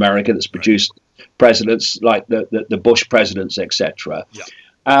societies in America that's produced presidents like the Bush presidents, etc. Yeah.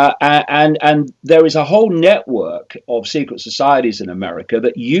 And there is a whole network of secret societies in America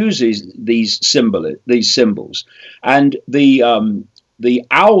that uses these symbols. And the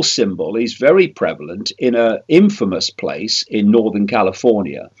owl symbol is very prevalent in an infamous place in Northern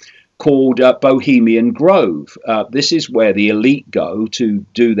California called Bohemian Grove. This is where the elite go to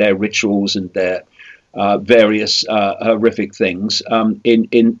do their rituals and their various horrific things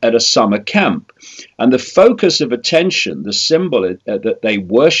at a summer camp. And the focus of attention, the symbol that they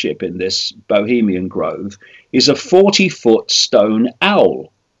worship in this Bohemian Grove, is a 40-foot stone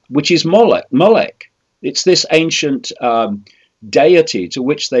owl, which is Molech. It's this ancient deity to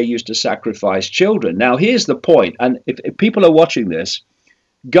which they used to sacrifice children. Now, here's the point, and if people are watching this,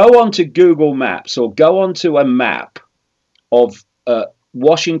 go onto Google Maps or go onto a map of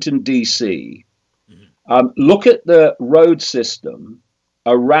Washington, D.C., look at the road system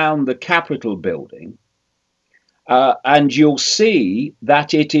around the Capitol building, and you'll see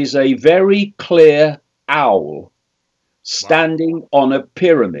that it is a very clear owl standing on a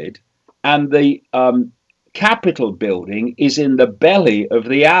pyramid, and the Capitol building is in the belly of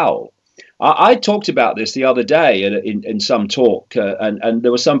the owl. I talked about this the other day in some talk, and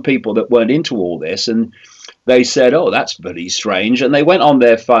there were some people that weren't into all this, and they said, oh, that's very strange. And they went on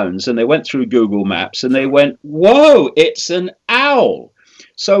their phones and they went through Google Maps and they went, whoa, it's an owl.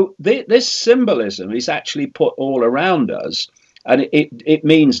 So this symbolism is actually put all around us. And it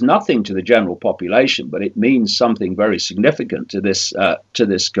means nothing to the general population, but it means something very significant to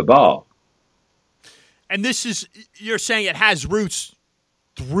this cabal. And this is, you're saying it has roots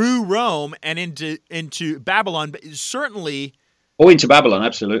through Rome and into Babylon, but certainly... Oh, into Babylon,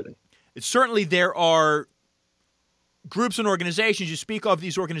 absolutely. Certainly there are groups and organizations, you speak of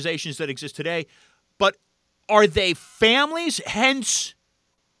these organizations that exist today, but are they families? Hence,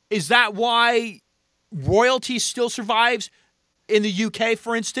 is that why royalty still survives in the UK,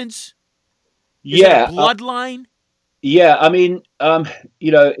 for instance? Is it a bloodline? Yeah, I mean,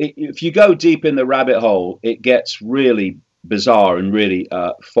 if you go deep in the rabbit hole, it gets really bizarre and really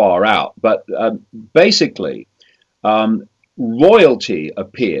far out. But basically, royalty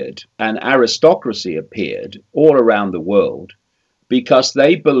appeared and aristocracy appeared all around the world because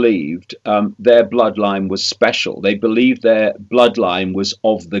they believed their bloodline was special. They believed their bloodline was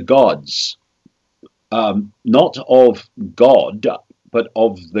of the gods, not of God, but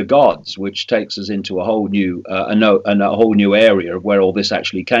of the gods, which takes us into a whole new a whole new area of where all this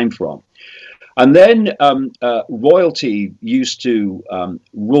actually came from. And then royalty used to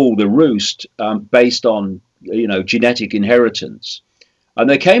rule the roost based on genetic inheritance. And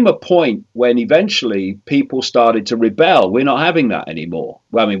there came a point when eventually people started to rebel. We're not having that anymore.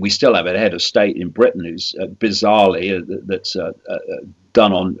 Well, I mean, we still have a head of state in Britain who's bizarrely that's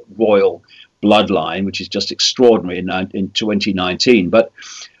done on royal bloodline, which is just extraordinary in 2019. But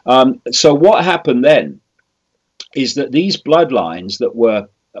so what happened then is that these bloodlines that were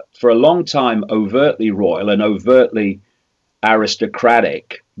for a long time overtly royal and overtly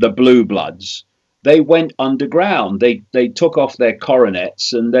aristocratic, the blue bloods, they went underground. They took off their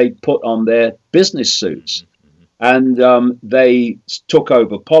coronets and they put on their business suits. And they took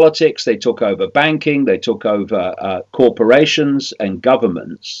over politics, they took over banking, they took over corporations and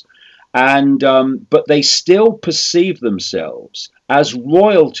governments. And but they still perceive themselves as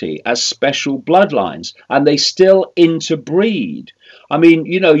royalty, as special bloodlines, and they still interbreed. I mean,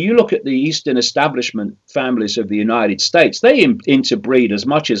 you know, you look at the Eastern establishment families of the United States; they interbreed as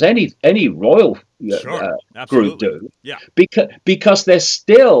much as any royal group do. Yeah, because they're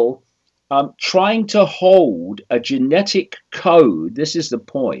still trying to hold a genetic code. This is the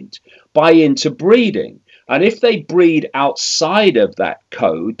point, by interbreeding. And if they breed outside of that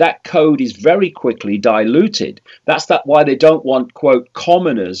code is very quickly diluted. That's why they don't want, quote,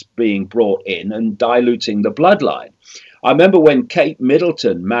 commoners being brought in and diluting the bloodline. I remember when Kate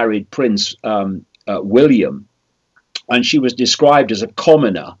Middleton married Prince William, and she was described as a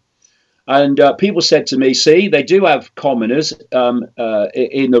commoner. And people said to me, see, they do have commoners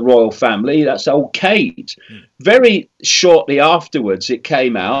in the royal family. That's old Kate. Very shortly afterwards, it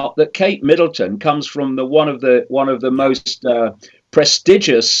came out that Kate Middleton comes from one of the most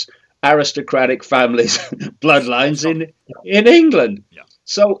prestigious aristocratic families, bloodlines in England. Yeah.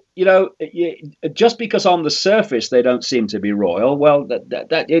 So, you know, just because on the surface they don't seem to be royal, well,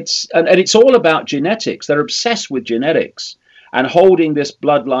 it's all about genetics. They're obsessed with genetics and holding this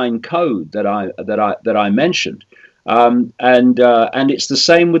bloodline code that I mentioned, and it's the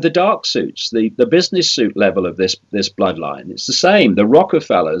same with the dark suits, the business suit level of this bloodline. It's the same. The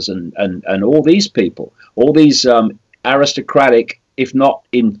Rockefellers and all these people, all these aristocratic, if not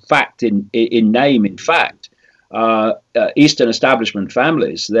in fact in name, in fact, Eastern establishment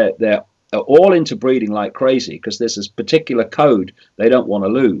families. They're all interbreeding like crazy because there's this particular code they don't want to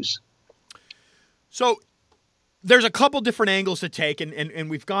lose. So there's a couple different angles to take, and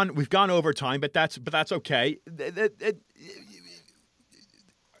we've gone over time, but that's okay.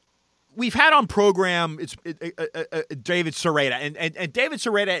 We've had on program David Sereda, and David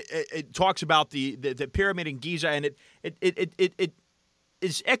Sereda talks about the pyramid in Giza, and it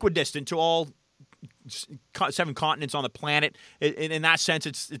is equidistant to all 7 continents on the planet. In that sense,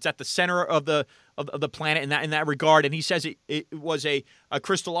 it's at the center of the planet in that regard. And he says it was a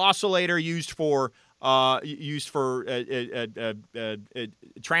crystal oscillator used for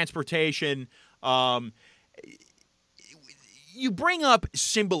transportation. You bring up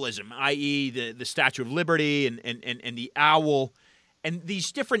symbolism, i.e., the Statue of Liberty and the owl, and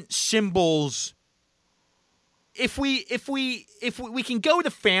these different symbols. If we can go the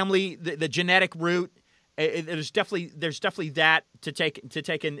family, the genetic route, there's definitely that to take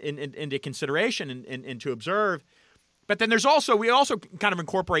into consideration and to observe. But then we also kind of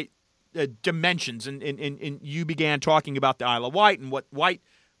incorporate dimensions, and you began talking about the Isle of Wight and what Wight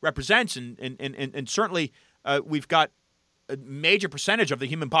represents, and certainly we've got a major percentage of the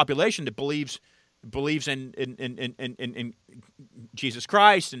human population that believes in Jesus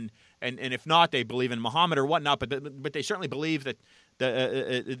Christ, and if not, they believe in Muhammad or whatnot. But they certainly believe that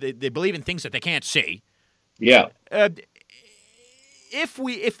they believe in things that they can't see. Yeah. If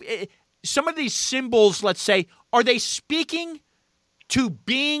some of these symbols, let's say, are they speaking to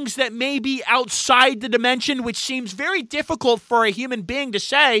beings that may be outside the dimension, which seems very difficult for a human being to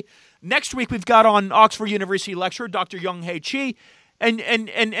say? Next week, we've got on Oxford University lecturer Dr. Young-Hae Chi,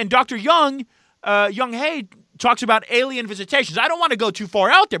 and Dr. Young-Hae talks about alien visitations. I don't want to go too far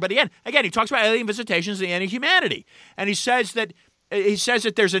out there, but again, he talks about alien visitations and the end of humanity, and he says that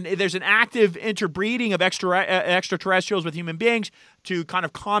there's an active interbreeding of extraterrestrials with human beings to kind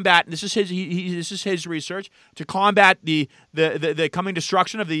of combat. And this is his research to combat the coming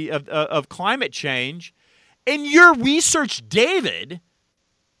destruction of climate change. In your research, David,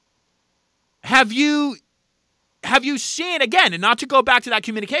 have you seen, again, and not to go back to that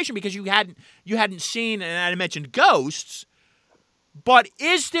communication because you hadn't seen, and I mentioned ghosts, but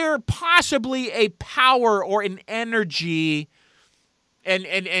is there possibly a power or an energy, and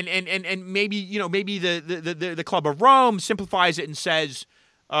maybe the Club of Rome simplifies it and says,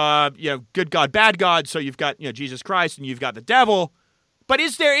 good God, bad God, so you've got Jesus Christ and you've got the devil, but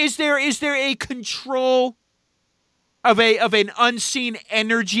is there a control of an unseen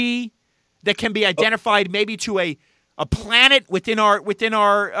energy that can be identified maybe to a planet within our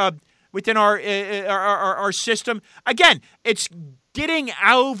system? Again, it's getting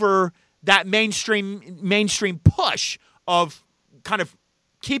over that mainstream push of kind of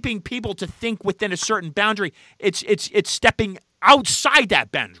keeping people to think within a certain boundary. It's stepping outside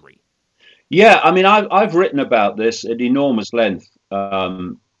that boundary. Yeah, I mean, I've written about this at enormous length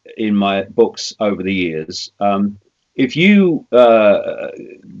in my books over the years. If you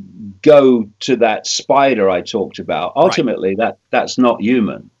go to that spider I talked about. Ultimately, that's not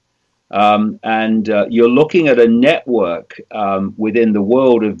human. And you're looking at a network within the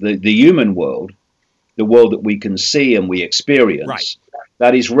world of the human world, the world that we can see and we experience,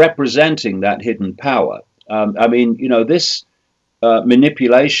 that is representing that hidden power. I mean, this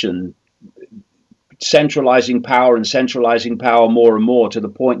manipulation, centralizing power more and more to the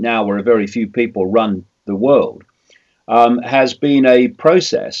point now where a very few people run the world, has been a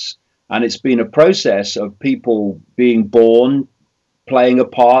process. And it's been a process of people being born, playing a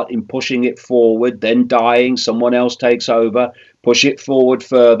part in pushing it forward, then dying, someone else takes over, push it forward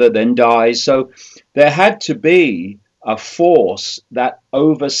further, then dies. So there had to be a force that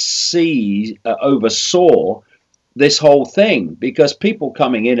oversaw this whole thing, because people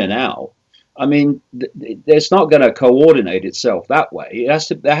coming in and out, I mean, it's not going to coordinate itself that way.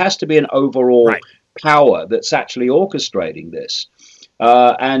 There has to be an overall power that's actually orchestrating this.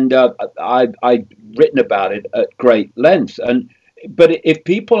 And I've written about it at great length. But if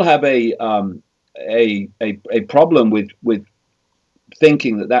people have a problem with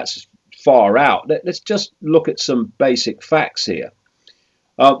thinking that that's far out, let's just look at some basic facts here.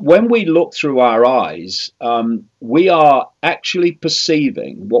 When we look through our eyes, we are actually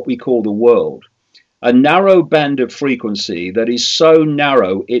perceiving what we call the world, a narrow band of frequency that is so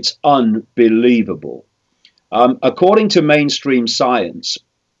narrow it's unbelievable. According to mainstream science,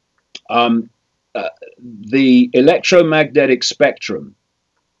 the electromagnetic spectrum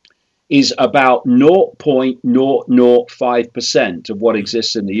is about 0.005% of what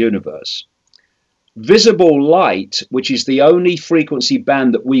exists in the universe. Visible light, which is the only frequency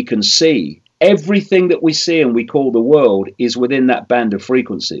band that we can see, everything that we see and we call the world is within that band of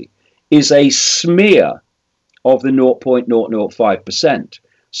frequency, is a smear of the 0.005%.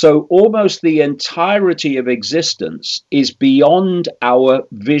 So almost the entirety of existence is beyond our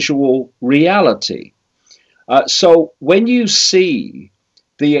visual reality. So when you see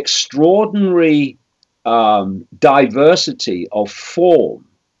the extraordinary diversity of form,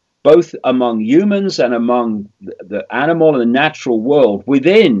 both among humans and among the animal and natural world,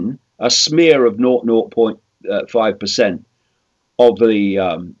 within a smear of 0.5% of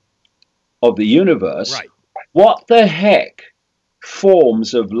the universe, what the heck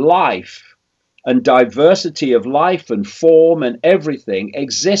forms of life and diversity of life and form and everything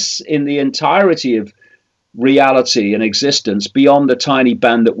exists in the entirety of reality and existence beyond the tiny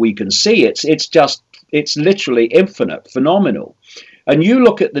band that we can see. It's literally infinite, phenomenal. And you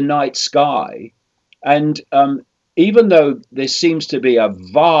look at the night sky, and even though there seems to be a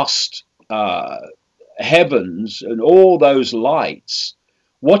vast heavens and all those lights,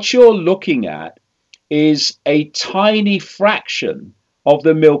 what you're looking at is a tiny fraction of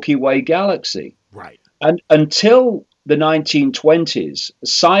the Milky Way galaxy. Right. And until the 1920s,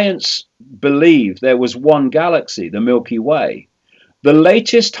 science believed there was one galaxy, the Milky Way. The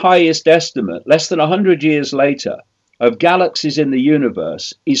latest highest estimate, less than 100 years later, of galaxies in the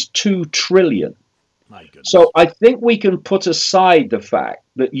universe is 2 trillion. My goodness. So I think we can put aside the fact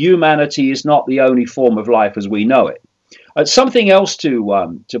that humanity is not the only form of life as we know it. Something else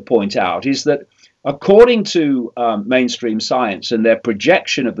to point out is that according to mainstream science and their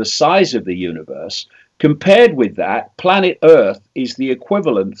projection of the size of the universe, compared with that, planet Earth is the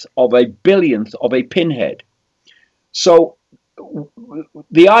equivalent of a billionth of a pinhead. So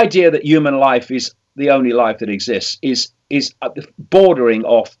the idea that human life is the only life that exists is bordering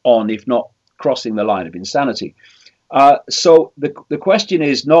off on, if not crossing the line of insanity. So the question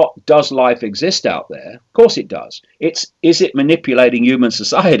is not, does life exist out there? Of course it does. Is it manipulating human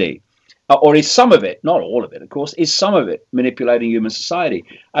society? Or is some of it, not all of it, of course, is some of it manipulating human society?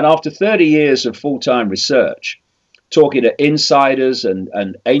 And after 30 years of full-time research, talking to insiders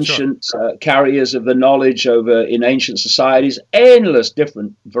and ancient carriers of the knowledge in ancient societies, endless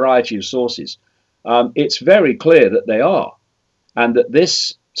different variety of sources, it's very clear that they are. And that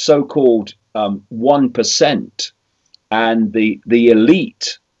this so-called 1% and the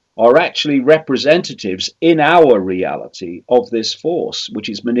elite are actually representatives in our reality of this force, which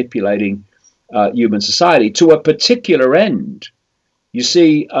is manipulating human society to a particular end. You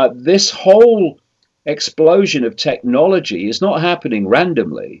see, this whole explosion of technology is not happening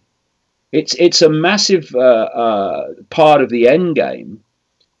randomly. It's a massive part of the end game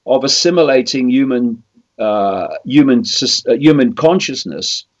of assimilating human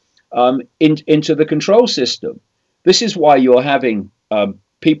consciousness into the control system. This is why you're having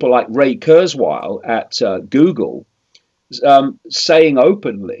people like Ray Kurzweil at Google saying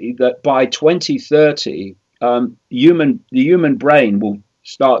openly that by 2030, the human brain will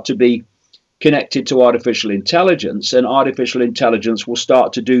start to be connected to artificial intelligence, and artificial intelligence will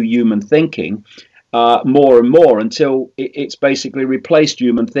start to do human thinking more and more until it's basically replaced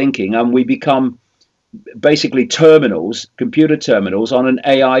human thinking, and we become basically terminals, computer terminals on an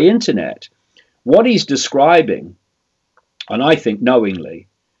AI internet. What he's describing, and I think knowingly,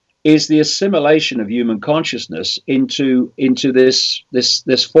 is the assimilation of human consciousness into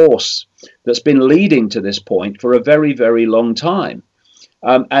this force that's been leading to this point for a very, very long time.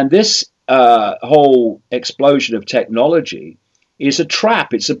 And this whole explosion of technology is a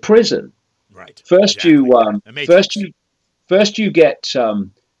trap. It's a prison. Right. First, exactly. you get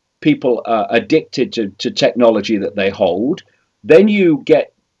people addicted to technology that they hold. Then you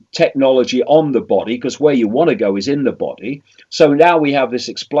get technology on the body, because where you want to go is in the body. So now we have this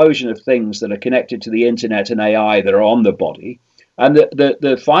explosion of things that are connected to the internet and AI that are on the body. And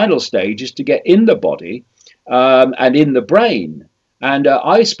the final stage is to get in the body and in the brain. And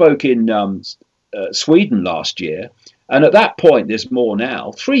I spoke in Sweden last year. And at that point, there's more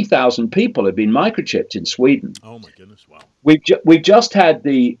now. 3,000 people have been microchipped in Sweden. Oh, my goodness. Wow. We've just had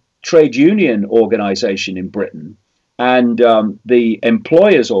the trade union organization in Britain and the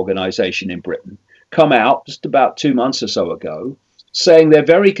employers organization in Britain come out just about 2 months or so ago saying they're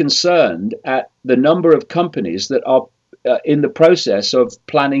very concerned at the number of companies that are in the process of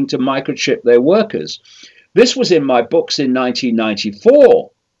planning to microchip their workers. This was in my books in 1994,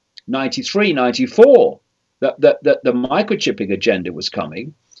 93, 94, that the microchipping agenda was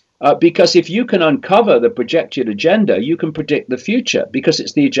coming. Because if you can uncover the projected agenda, you can predict the future, because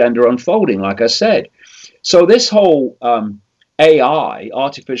it's the agenda unfolding, like I said. So this whole AI,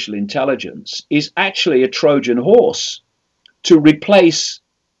 artificial intelligence, is actually a Trojan horse to replace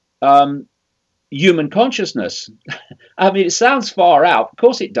human consciousness. I mean, it sounds far out. Of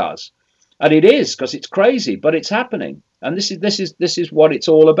course it does. And it is, because it's crazy, but it's happening. And this is what it's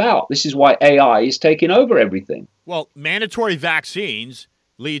all about. This is why AI is taking over everything. Well, mandatory vaccines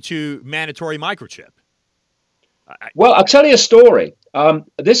lead to mandatory microchip. Well, I'll tell you a story.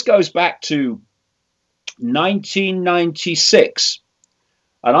 This goes back to 1996.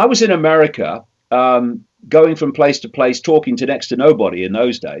 And I was in America, going from place to place, talking to next to nobody in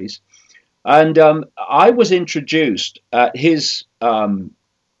those days. And I was introduced at his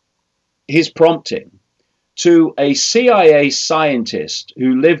prompting to a CIA scientist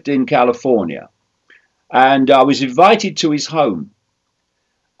who lived in California. And I was invited to his home.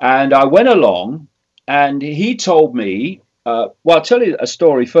 And I went along, and he told me, well, I'll tell you a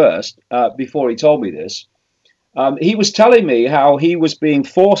story first, before he told me this. He was telling me how he was being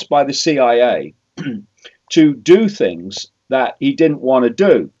forced by the CIA to do things that he didn't want to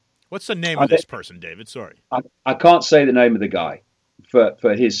do. What's the name of this person, David? Sorry. I can't say the name of the guy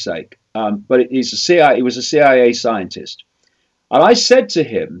for his sake, but he was a CIA scientist. And I said to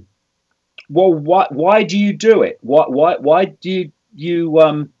him, well, why do you do it? Why do you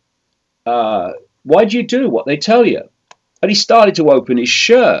do what they tell you? And he started to open his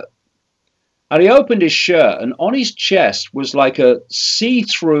shirt. And he opened his shirt, and on his chest was like a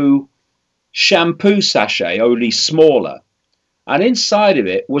see-through shampoo sachet, only smaller. And inside of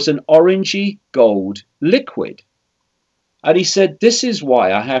it was an orangey gold liquid. And he said, this is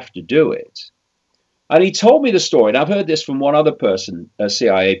why I have to do it. And he told me the story, and I've heard this from one other person, a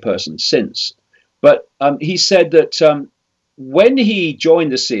CIA person, since. But he said that when he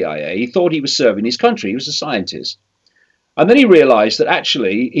joined the CIA, he thought he was serving his country. He was a scientist. And then he realized that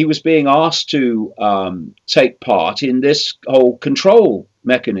actually he was being asked to take part in this whole control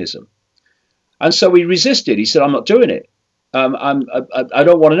mechanism. And so he resisted. He said, I'm not doing it. I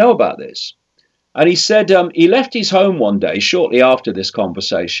don't want to know about this. And he said he left his home one day shortly after this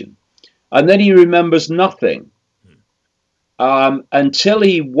conversation. And then he remembers nothing until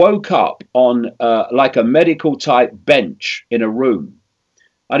he woke up on like a medical type bench in a room.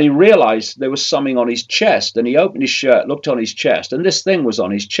 And he realized there was something on his chest. And he opened his shirt, looked on his chest, and this thing was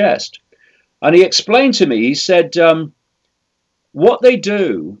on his chest. And he explained to me, he said, what they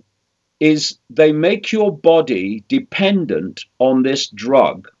do is they make your body dependent on this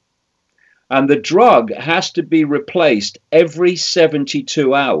drug. And the drug has to be replaced every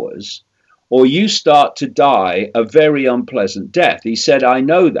 72 hours, or you start to die a very unpleasant death. He said, I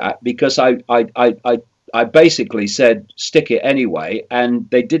know that because I basically said, stick it anyway, and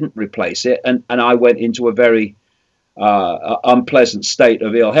they didn't replace it. And I went into a very unpleasant state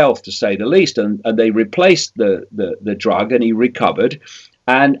of ill health, to say the least. And they replaced the drug, and he recovered.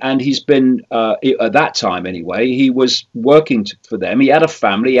 And he's been, at that time anyway, he was working for them. He had a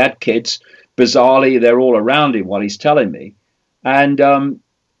family, he had kids. Bizarrely, they're all around him while he's telling me. And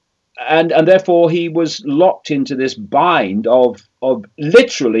and therefore he was locked into this bind of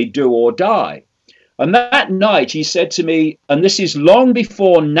literally do or die. And that night he said to me, and this is long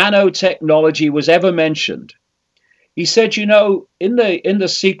before nanotechnology was ever mentioned, he said, you know, in the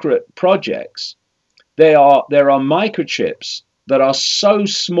secret projects, there are microchips that are so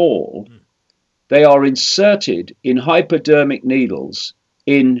small, they are inserted in hypodermic needles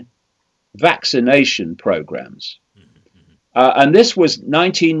in vaccination programs. And this was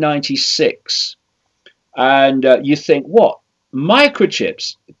 1996. And you think, what?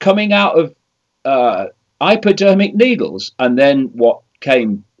 Microchips coming out of hypodermic needles? And then what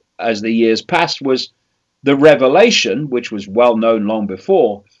came as the years passed was the revelation, which was well known long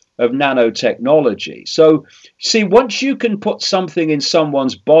before, of nanotechnology. So, see, once you can put something in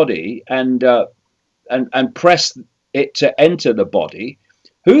someone's body and press it to enter the body,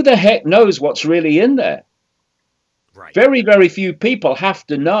 who the heck knows what's really in there? Right. Very, very few people have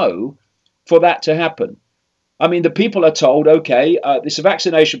to know for that to happen. I mean, the people are told, okay, this is a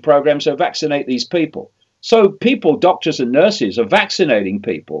vaccination program, so vaccinate these people. So people, doctors and nurses, are vaccinating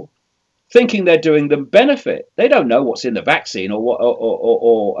people, thinking they're doing them benefit. They don't know what's in the vaccine or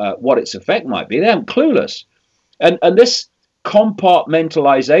what its effect might be. They're clueless. And this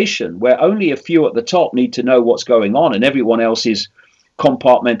compartmentalization, where only a few at the top need to know what's going on and everyone else is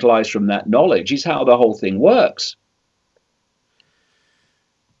compartmentalized from that knowledge, is how the whole thing works.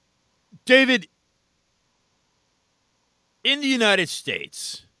 David, in the United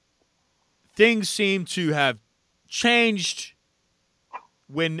States, things seem to have changed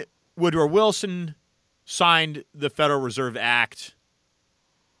when Woodrow Wilson signed the Federal Reserve Act.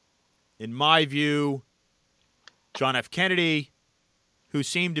 In my view, John F. Kennedy, who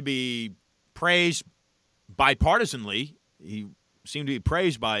seemed to be praised bipartisanly, he seemed to be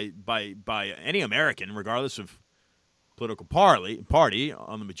praised by any American, regardless of political party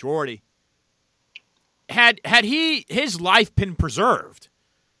on the majority. Had his life been preserved,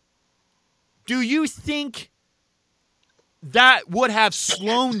 do you think that would have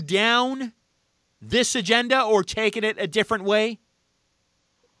slowed down this agenda or taken it a different way?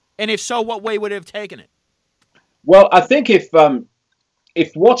 And if so, what way would it have taken it? Well, I think if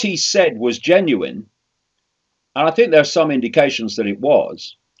what he said was genuine, and I think there are some indications that it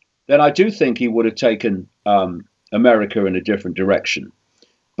was, then I do think he would have taken America in a different direction.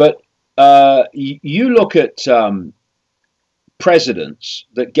 But you look at presidents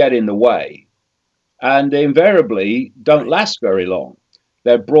that get in the way, and they invariably don't last very long.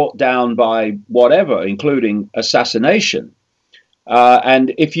 They're brought down by whatever, including assassination.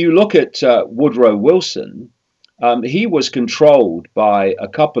 And if you look at Woodrow Wilson, he was controlled by a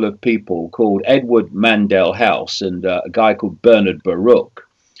couple of people called Edward Mandell House and a guy called Bernard Baruch,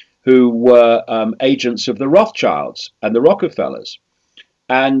 who were agents of the Rothschilds and the Rockefellers.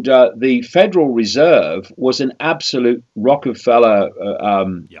 And the Federal Reserve was an absolute Rockefeller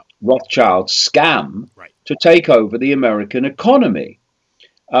Rothschild scam to take over the American economy.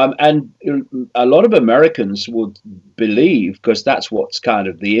 And a lot of Americans would believe, because that's what's kind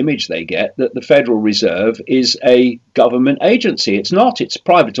of the image they get, that the Federal Reserve is a government agency. It's not. It's a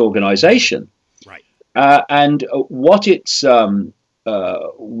private organization. Right. And what it's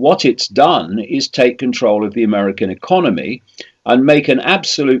done is take control of the American economy and make an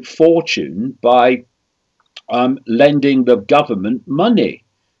absolute fortune by lending the government money.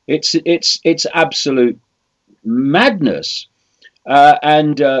 It's absolute madness.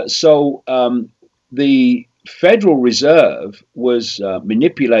 So the Federal Reserve was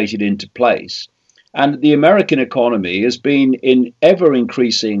manipulated into place, and the American economy has been in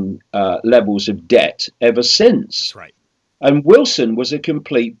ever-increasing levels of debt ever since. That's right. And Wilson was a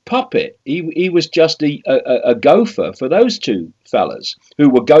complete puppet. He was just a gopher for those two fellas, who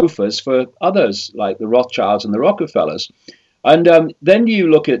were gophers for others like the Rothschilds and the Rockefellers. And then you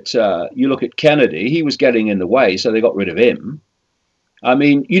look at Kennedy. He was getting in the way, so they got rid of him. I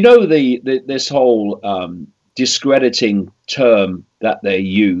mean, you know, this whole discrediting term that they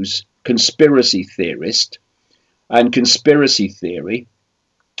use, conspiracy theorist and conspiracy theory,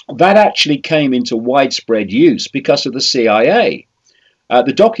 that actually came into widespread use because of the CIA.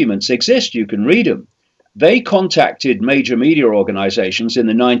 The documents exist, you can read them. They contacted major media organizations in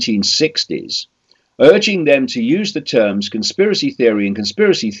the 1960s, urging them to use the terms conspiracy theory and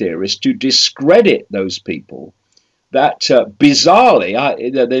conspiracy theorist to discredit those people that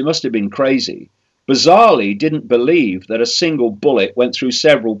bizarrely, they must have been crazy, bizarrely didn't believe that a single bullet went through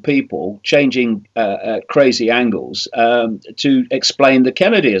several people, changing crazy angles to explain the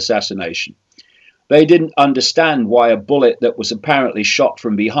Kennedy assassination. They didn't understand why a bullet that was apparently shot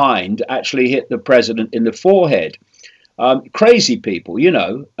from behind actually hit the president in the forehead. crazy people,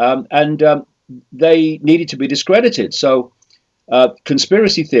 and they needed to be discredited. So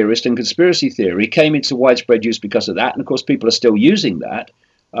conspiracy theorist and conspiracy theory came into widespread use because of that. And of course, people are still using that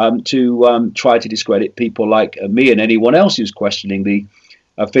to try to discredit people like me and anyone else who's questioning the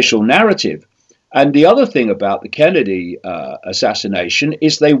official narrative. And the other thing about the Kennedy assassination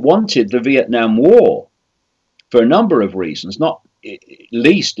is they wanted the Vietnam War for a number of reasons, not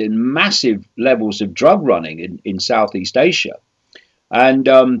least in massive levels of drug running in Southeast Asia. And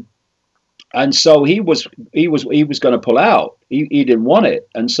so he was going to pull out. He didn't want it.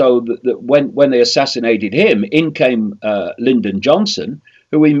 And so when they assassinated him, in came Lyndon Johnson,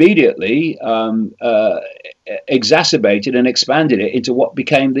 who immediately exacerbated and expanded it into what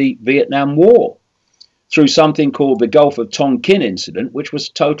became the Vietnam War through something called the Gulf of Tonkin incident, which was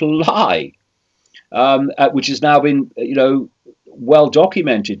a total lie, which has now been, well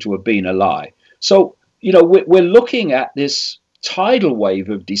documented to have been a lie. So, we're looking at this tidal wave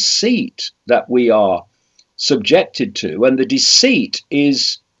of deceit that we are subjected to, and the deceit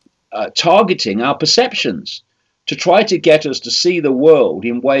is targeting our perceptions to try to get us to see the world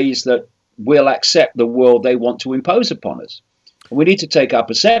in ways that will accept the world they want to impose upon us. And we need to take our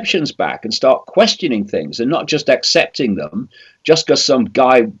perceptions back and start questioning things and not just accepting them just because some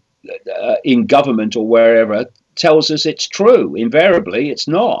guy in government or wherever tells us it's true. Invariably, it's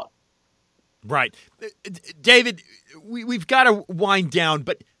not. Right. David, we've got to wind down,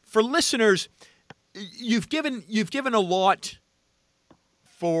 but for listeners, you've given a lot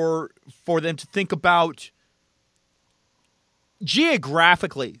for them to think about.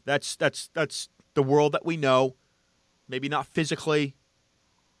 Geographically, that's the world that we know. Maybe not physically,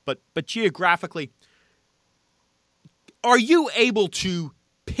 but geographically. Are you able to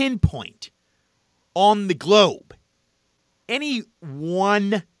pinpoint on the globe any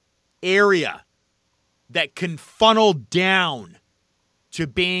one area that can funnel down to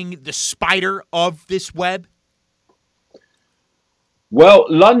being the spider of this web? Well,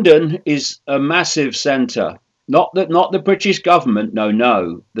 London is a massive centre. Not the British government,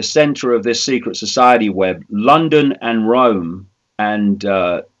 no. The centre of this secret society web. London and Rome and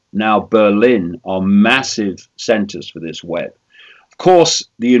now Berlin are massive centres for this web. Of course,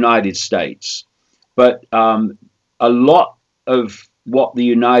 the United States. But a lot of what the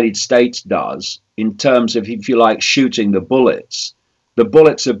United States does in terms of, if you like, shooting the bullets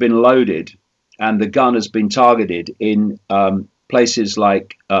have been loaded and the gun has been targeted in places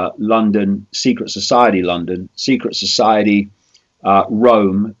like London, Secret Society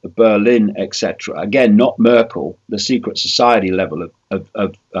Rome, Berlin, etc. Again, not Merkel, the Secret Society level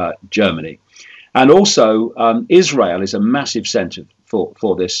of Germany. And also Israel is a massive center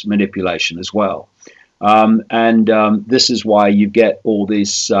for this manipulation as well. This is why you get all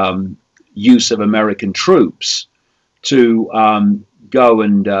this use of American troops to go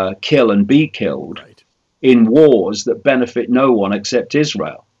and kill and be killed. Right. In wars that benefit no one except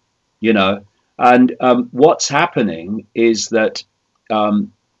Israel, and what's happening is that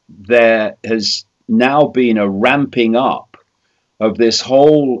there has now been a ramping up of this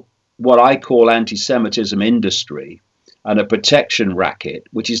whole, what I call anti-Semitism industry and a protection racket,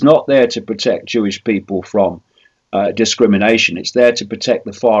 which is not there to protect Jewish people from discrimination. It's there to protect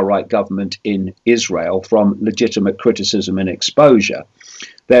the far-right government in Israel from legitimate criticism and exposure.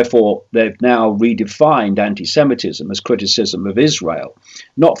 Therefore, they've now redefined anti-Semitism as criticism of Israel,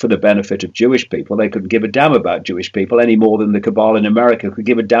 not for the benefit of Jewish people. They couldn't give a damn about Jewish people any more than the cabal in America could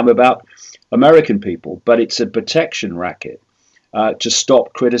give a damn about American people. But it's a protection racket to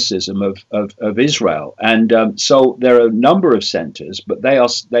stop criticism of Israel. And so there are a number of centers, but they are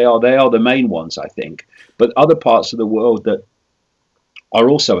the main ones, I think. But other parts of the world that are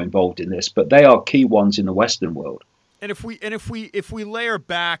also involved in this, but they are key ones in the Western world. And if we layer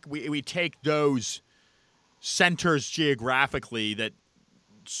back, we take those centers geographically that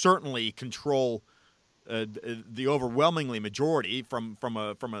certainly control the overwhelmingly majority from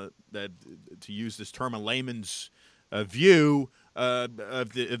a to use this term, a layman's view of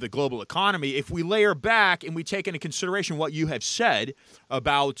the global economy. If we layer back and we take into consideration what you have said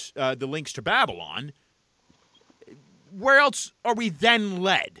about the links to Babylon, where else are we then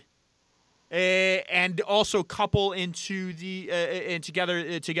led? And also couple into the and together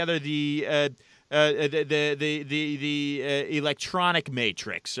the electronic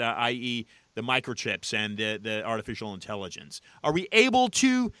matrix, i.e., the microchips and the artificial intelligence. Are we able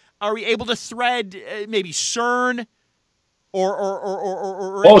to thread maybe CERN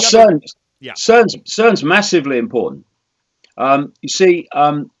or CERN? Yeah, CERN's massively important. You see,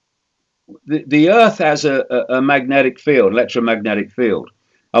 the Earth has a magnetic field, electromagnetic field.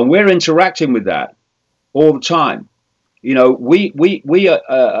 And we're interacting with that all the time. You know, we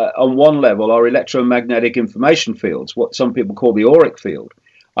on one level are electromagnetic information fields, what some people call the auric field.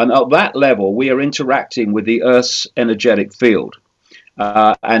 And at that level, we are interacting with the Earth's energetic field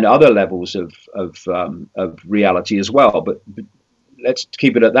and other levels of reality as well. But let's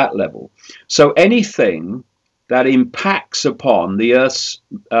keep it at that level. So anything that impacts upon the Earth's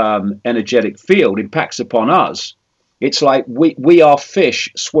energetic field impacts upon us. It's like we are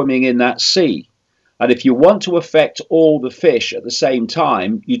fish swimming in that sea. And if you want to affect all the fish at the same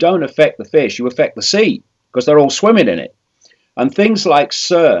time, you don't affect the fish, you affect the sea, because they're all swimming in it. And things like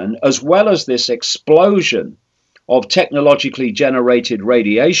CERN, as well as this explosion of technologically generated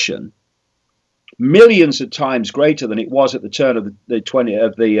radiation, millions of times greater than it was at the turn of the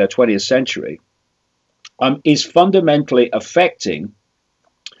 20th century, is fundamentally affecting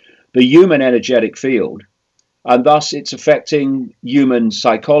the human energetic field. And thus it's affecting human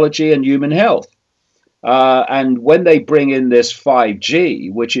psychology and human health. And when they bring in this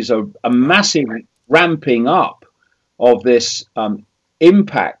 5G, which is a massive ramping up of this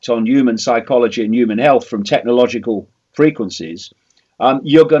impact on human psychology and human health from technological frequencies,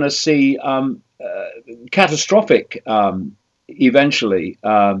 you're going to see catastrophic, eventually,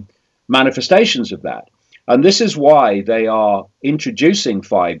 manifestations of that. And this is why they are introducing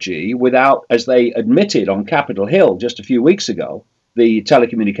 5G without, as they admitted on Capitol Hill just a few weeks ago, the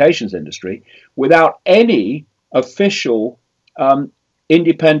telecommunications industry, without any official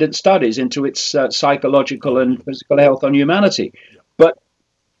independent studies into its psychological and physical health on humanity. But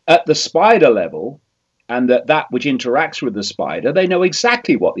at the spider level, and that which interacts with the spider, they know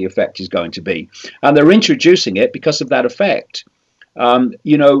exactly what the effect is going to be. And they're introducing it because of that effect.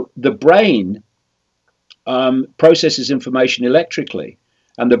 You know, the brain processes information electrically,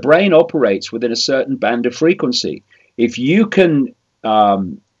 and the brain operates within a certain band of frequency. If you can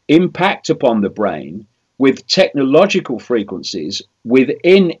impact upon the brain with technological frequencies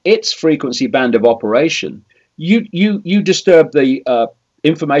within its frequency band of operation, you disturb the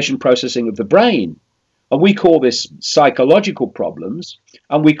information processing of the brain. And we call this psychological problems,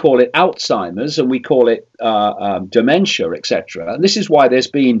 and we call it Alzheimer's, and we call it dementia, etc. And this is why there's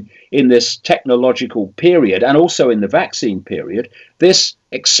been, in this technological period, and also in the vaccine period, this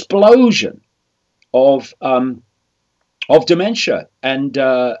explosion of dementia and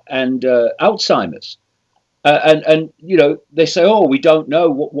Alzheimer's. And you know, they say, oh, we don't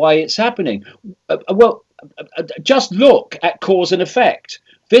know why it's happening. Well, just look at cause and effect.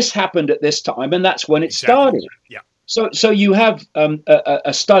 This happened at this time, and that's when it started. Yeah. So you have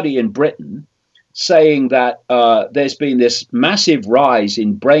a study in Britain saying that there's been this massive rise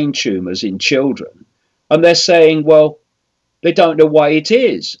in brain tumors in children, and they're saying, well, they don't know why it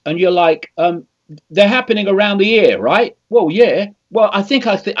is. And you're like, they're happening around the ear, right? Well, yeah. Well, I think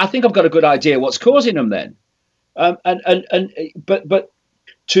I've got a good idea what's causing them then. But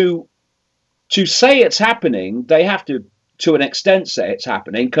to say it's happening, they have to an extent say it's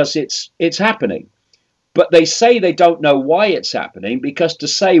happening because it's happening. But they say they don't know why it's happening, because to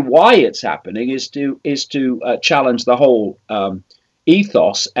say why it's happening is to challenge the whole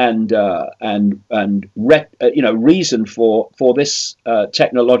ethos and reason for this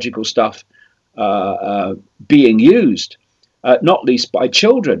technological stuff being used, not least by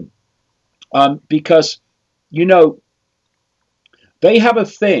children, because you know they have a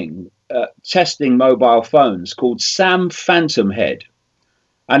thing testing mobile phones called Sam Phantom Head.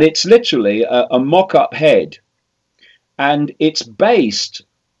 And it's literally a mock-up head. And it's based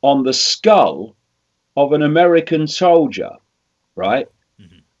on the skull of an American soldier, right?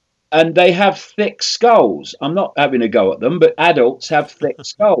 Mm-hmm. And they have thick skulls. I'm not having a go at them, but adults have thick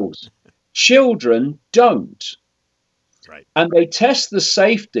skulls. Children don't. Right. And they test the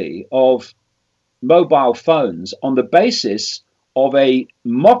safety of mobile phones on the basis of a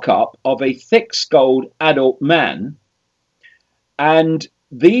mock-up of a thick-skulled adult man. And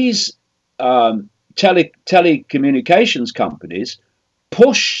these telecommunications companies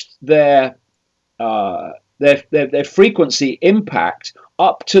push their frequency impact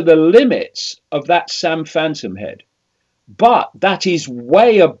up to the limits of that Sam Phantom Head. But that is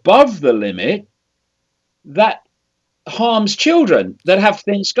way above the limit that harms children that have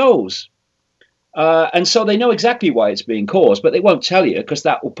thin skulls. And so they know exactly why it's being caused, but they won't tell you because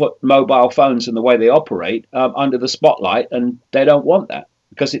that will put mobile phones and the way they operate under the spotlight, and they don't want that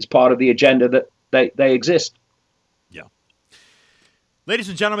because it's part of the agenda that they exist. Yeah. Ladies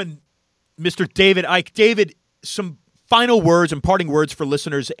and gentlemen, Mr. David Icke. David, some final words and parting words for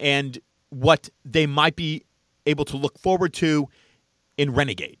listeners and what they might be able to look forward to in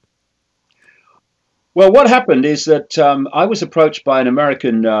Renegade. Well, what happened is that I was approached by an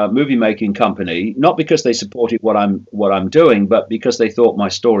American movie making company, not because they supported what I'm doing, but because they thought my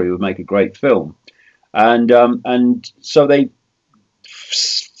story would make a great film, and so they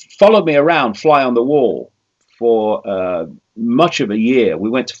followed me around, fly on the wall, for much of a year. We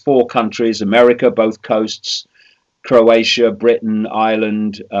went to 4 countries: America, both coasts, Croatia, Britain,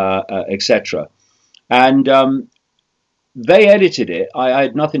 Ireland, etc. And they edited it. I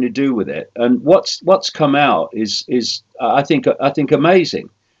had nothing to do with it. And what's come out is I think amazing.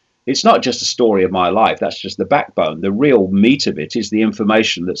 It's not just a story of my life. That's just the backbone. The real meat of it is the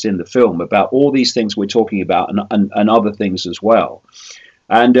information that's in the film about all these things we're talking about and other things as well.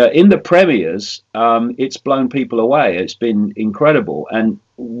 And in the premieres, it's blown people away. It's been incredible. And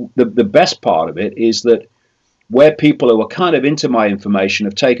the best part of it is that where people who are kind of into my information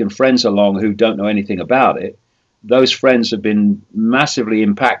have taken friends along who don't know anything about it, those friends have been massively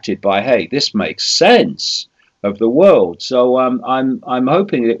impacted by, hey, this makes sense of the world. So I'm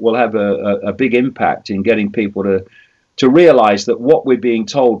hoping it will have a big impact in getting people to realize that what we're being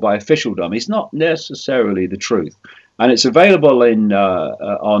told by officialdom is not necessarily the truth. And it's available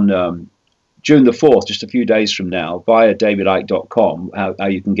on June the 4th, just a few days from now, via davidicke.com. How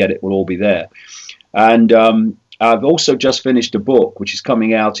you can get it will all be there. And I've also just finished a book which is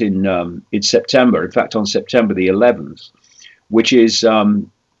coming out in September, in fact on September the 11th, which is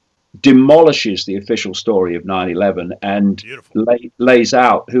demolishes the official story of 9/11 and lays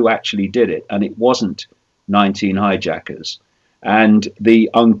out who actually did it. And it wasn't 19 hijackers. And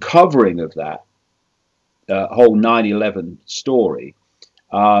the uncovering of that whole 9/11 story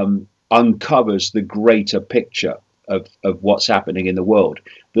uncovers the greater picture of what's happening in the world.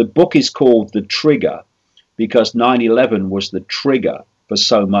 The book is called The Trigger, because 9/11 was the trigger for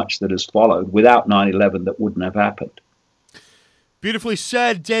so much that has followed. Without 9/11, that wouldn't have happened. Beautifully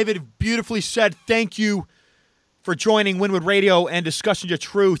said, David. Beautifully said. Thank you for joining Winwood Radio and Discussing the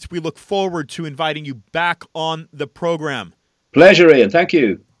Truth. We look forward to inviting you back on the program. Pleasure, Ian. Thank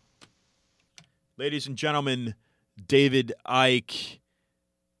you. Ladies and gentlemen, David Icke.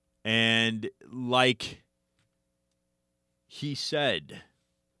 And like he said,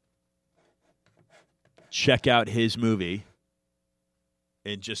 check out his movie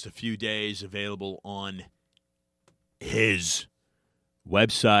in just a few days, available on his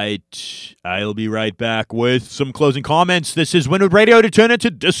website. I'll be right back with some closing comments. This is Winwood Radio to turn into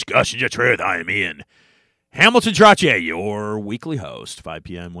Discussion the Truth. I am Ian Hamilton Trottier, your weekly host, 5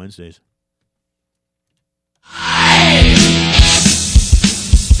 p.m. Wednesdays.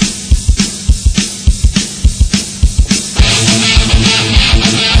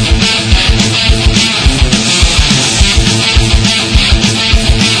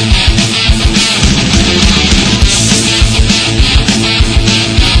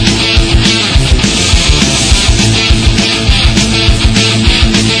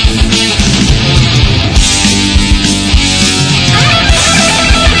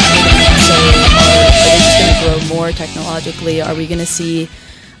 More technologically, are we going to see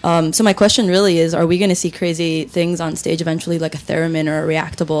so my question really is, are we going to see crazy things on stage eventually, like a theremin or a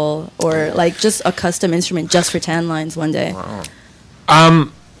reactable, or like just a custom instrument just for tan lines one day? Wow.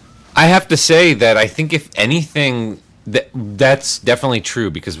 I have to say that I think if anything, that's definitely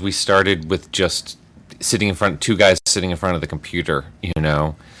true, because we started with just two guys sitting in front of the computer, you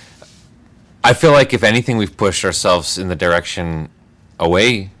know. I feel like if anything, we've pushed ourselves in the direction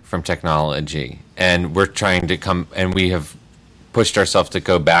away from technology, and we're trying to come, and we have pushed ourselves to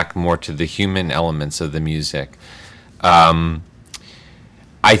go back more to the human elements of the music.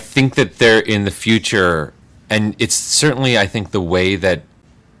 I think that there in the future, and it's certainly, I think, the way that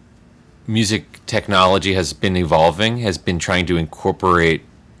music technology has been evolving, has been trying to incorporate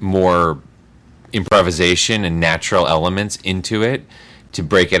more improvisation and natural elements into it to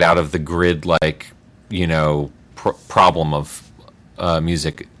break it out of the grid, like, you know, problem of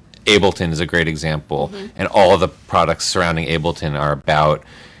music. Ableton is a great example, and all of the products surrounding Ableton are about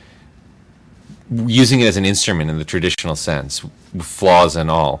using it as an instrument in the traditional sense, flaws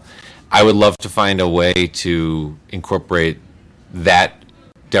and all. I would love to find a way to incorporate that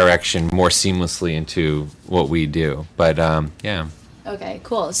direction more seamlessly into what we do. But yeah. Okay,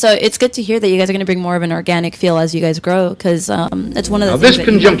 cool. So it's good to hear that you guys are going to bring more of an organic feel as you guys grow, because it's one of the things this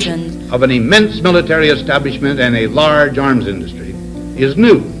conjunction of an immense military establishment and a large arms industry is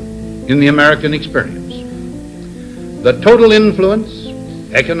new in the American experience. The total influence,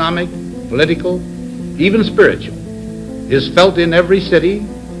 economic, political, even spiritual, is felt in every city,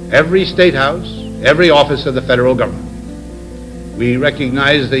 every state house, every office of the federal government. We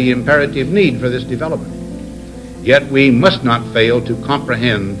recognize the imperative need for this development, yet we must not fail to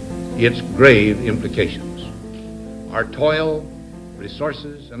comprehend its grave implications. Our toil,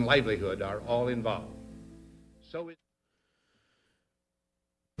 resources, and livelihood are all involved. So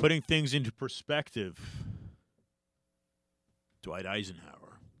putting things into perspective, Dwight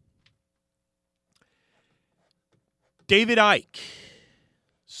Eisenhower. David Icke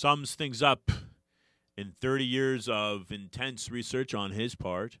sums things up in 30 years of intense research on his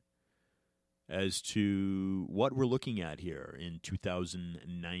part as to what we're looking at here in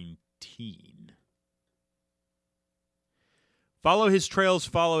 2019. Follow his trails,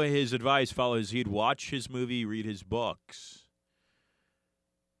 follow his advice, follow his heed, watch his movie, read his books.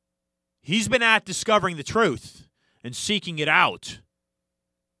 He's been at discovering the truth and seeking it out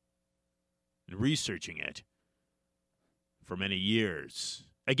and researching it for many years.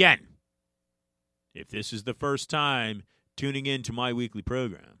 Again, if this is the first time tuning in to my weekly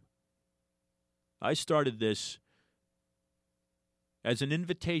program, I started this as an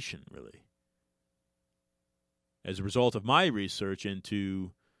invitation, really, as a result of my research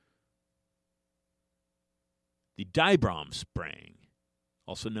into the Dibrom spraying,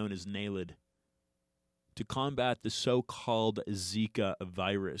 also known as NALED, to combat the so-called Zika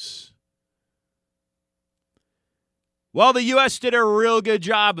virus. Well, the U.S. did a real good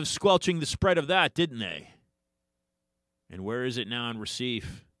job of squelching the spread of that, didn't they? And where is it now in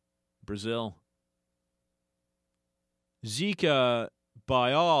Recife, Brazil? Zika,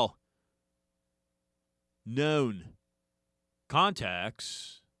 by all known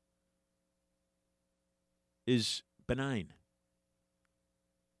contacts, is benign.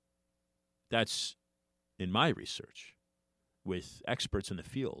 That's in my research with experts in the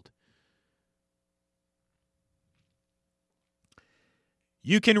field.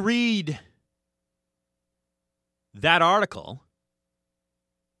 You can read that article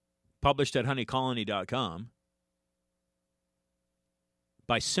published at honeycolony.com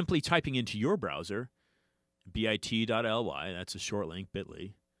by simply typing into your browser bit.ly, that's a short link,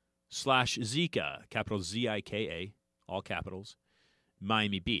 bit.ly, /Zika, capital Z-I-K-A, all capitals,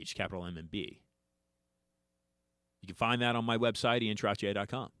 Miami Beach, capital M-M-B. You can find that on my website,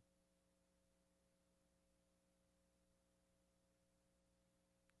 iantrottier.com.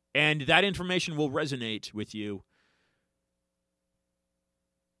 And that information will resonate with you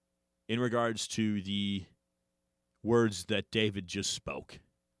in regards to the words that David just spoke.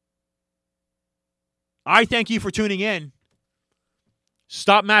 I thank you for tuning in.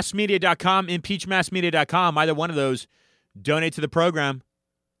 StopMassMedia.com, ImpeachMassMedia.com, either one of those. Donate to the program.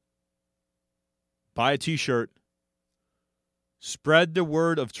 Buy a t-shirt. Spread the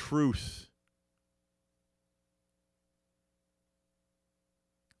word of truth.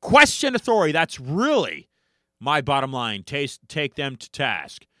 Question authority. That's really my bottom line. Take them to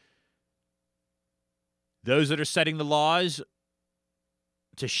task. Those that are setting the laws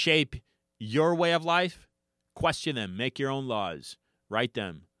to shape your way of life, question them. Make your own laws. Write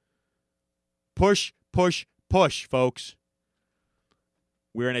them. Push, push, push, folks.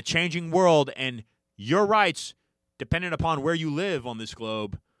 We're in a changing world, and your rights, dependent upon where you live on this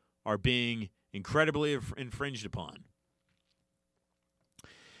globe, are being incredibly infringed upon.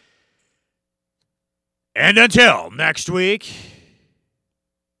 And until next week,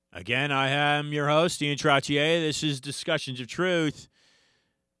 again, I am your host, Ian Trottier. This is Discussions of Truth.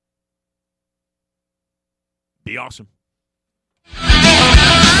 Be awesome.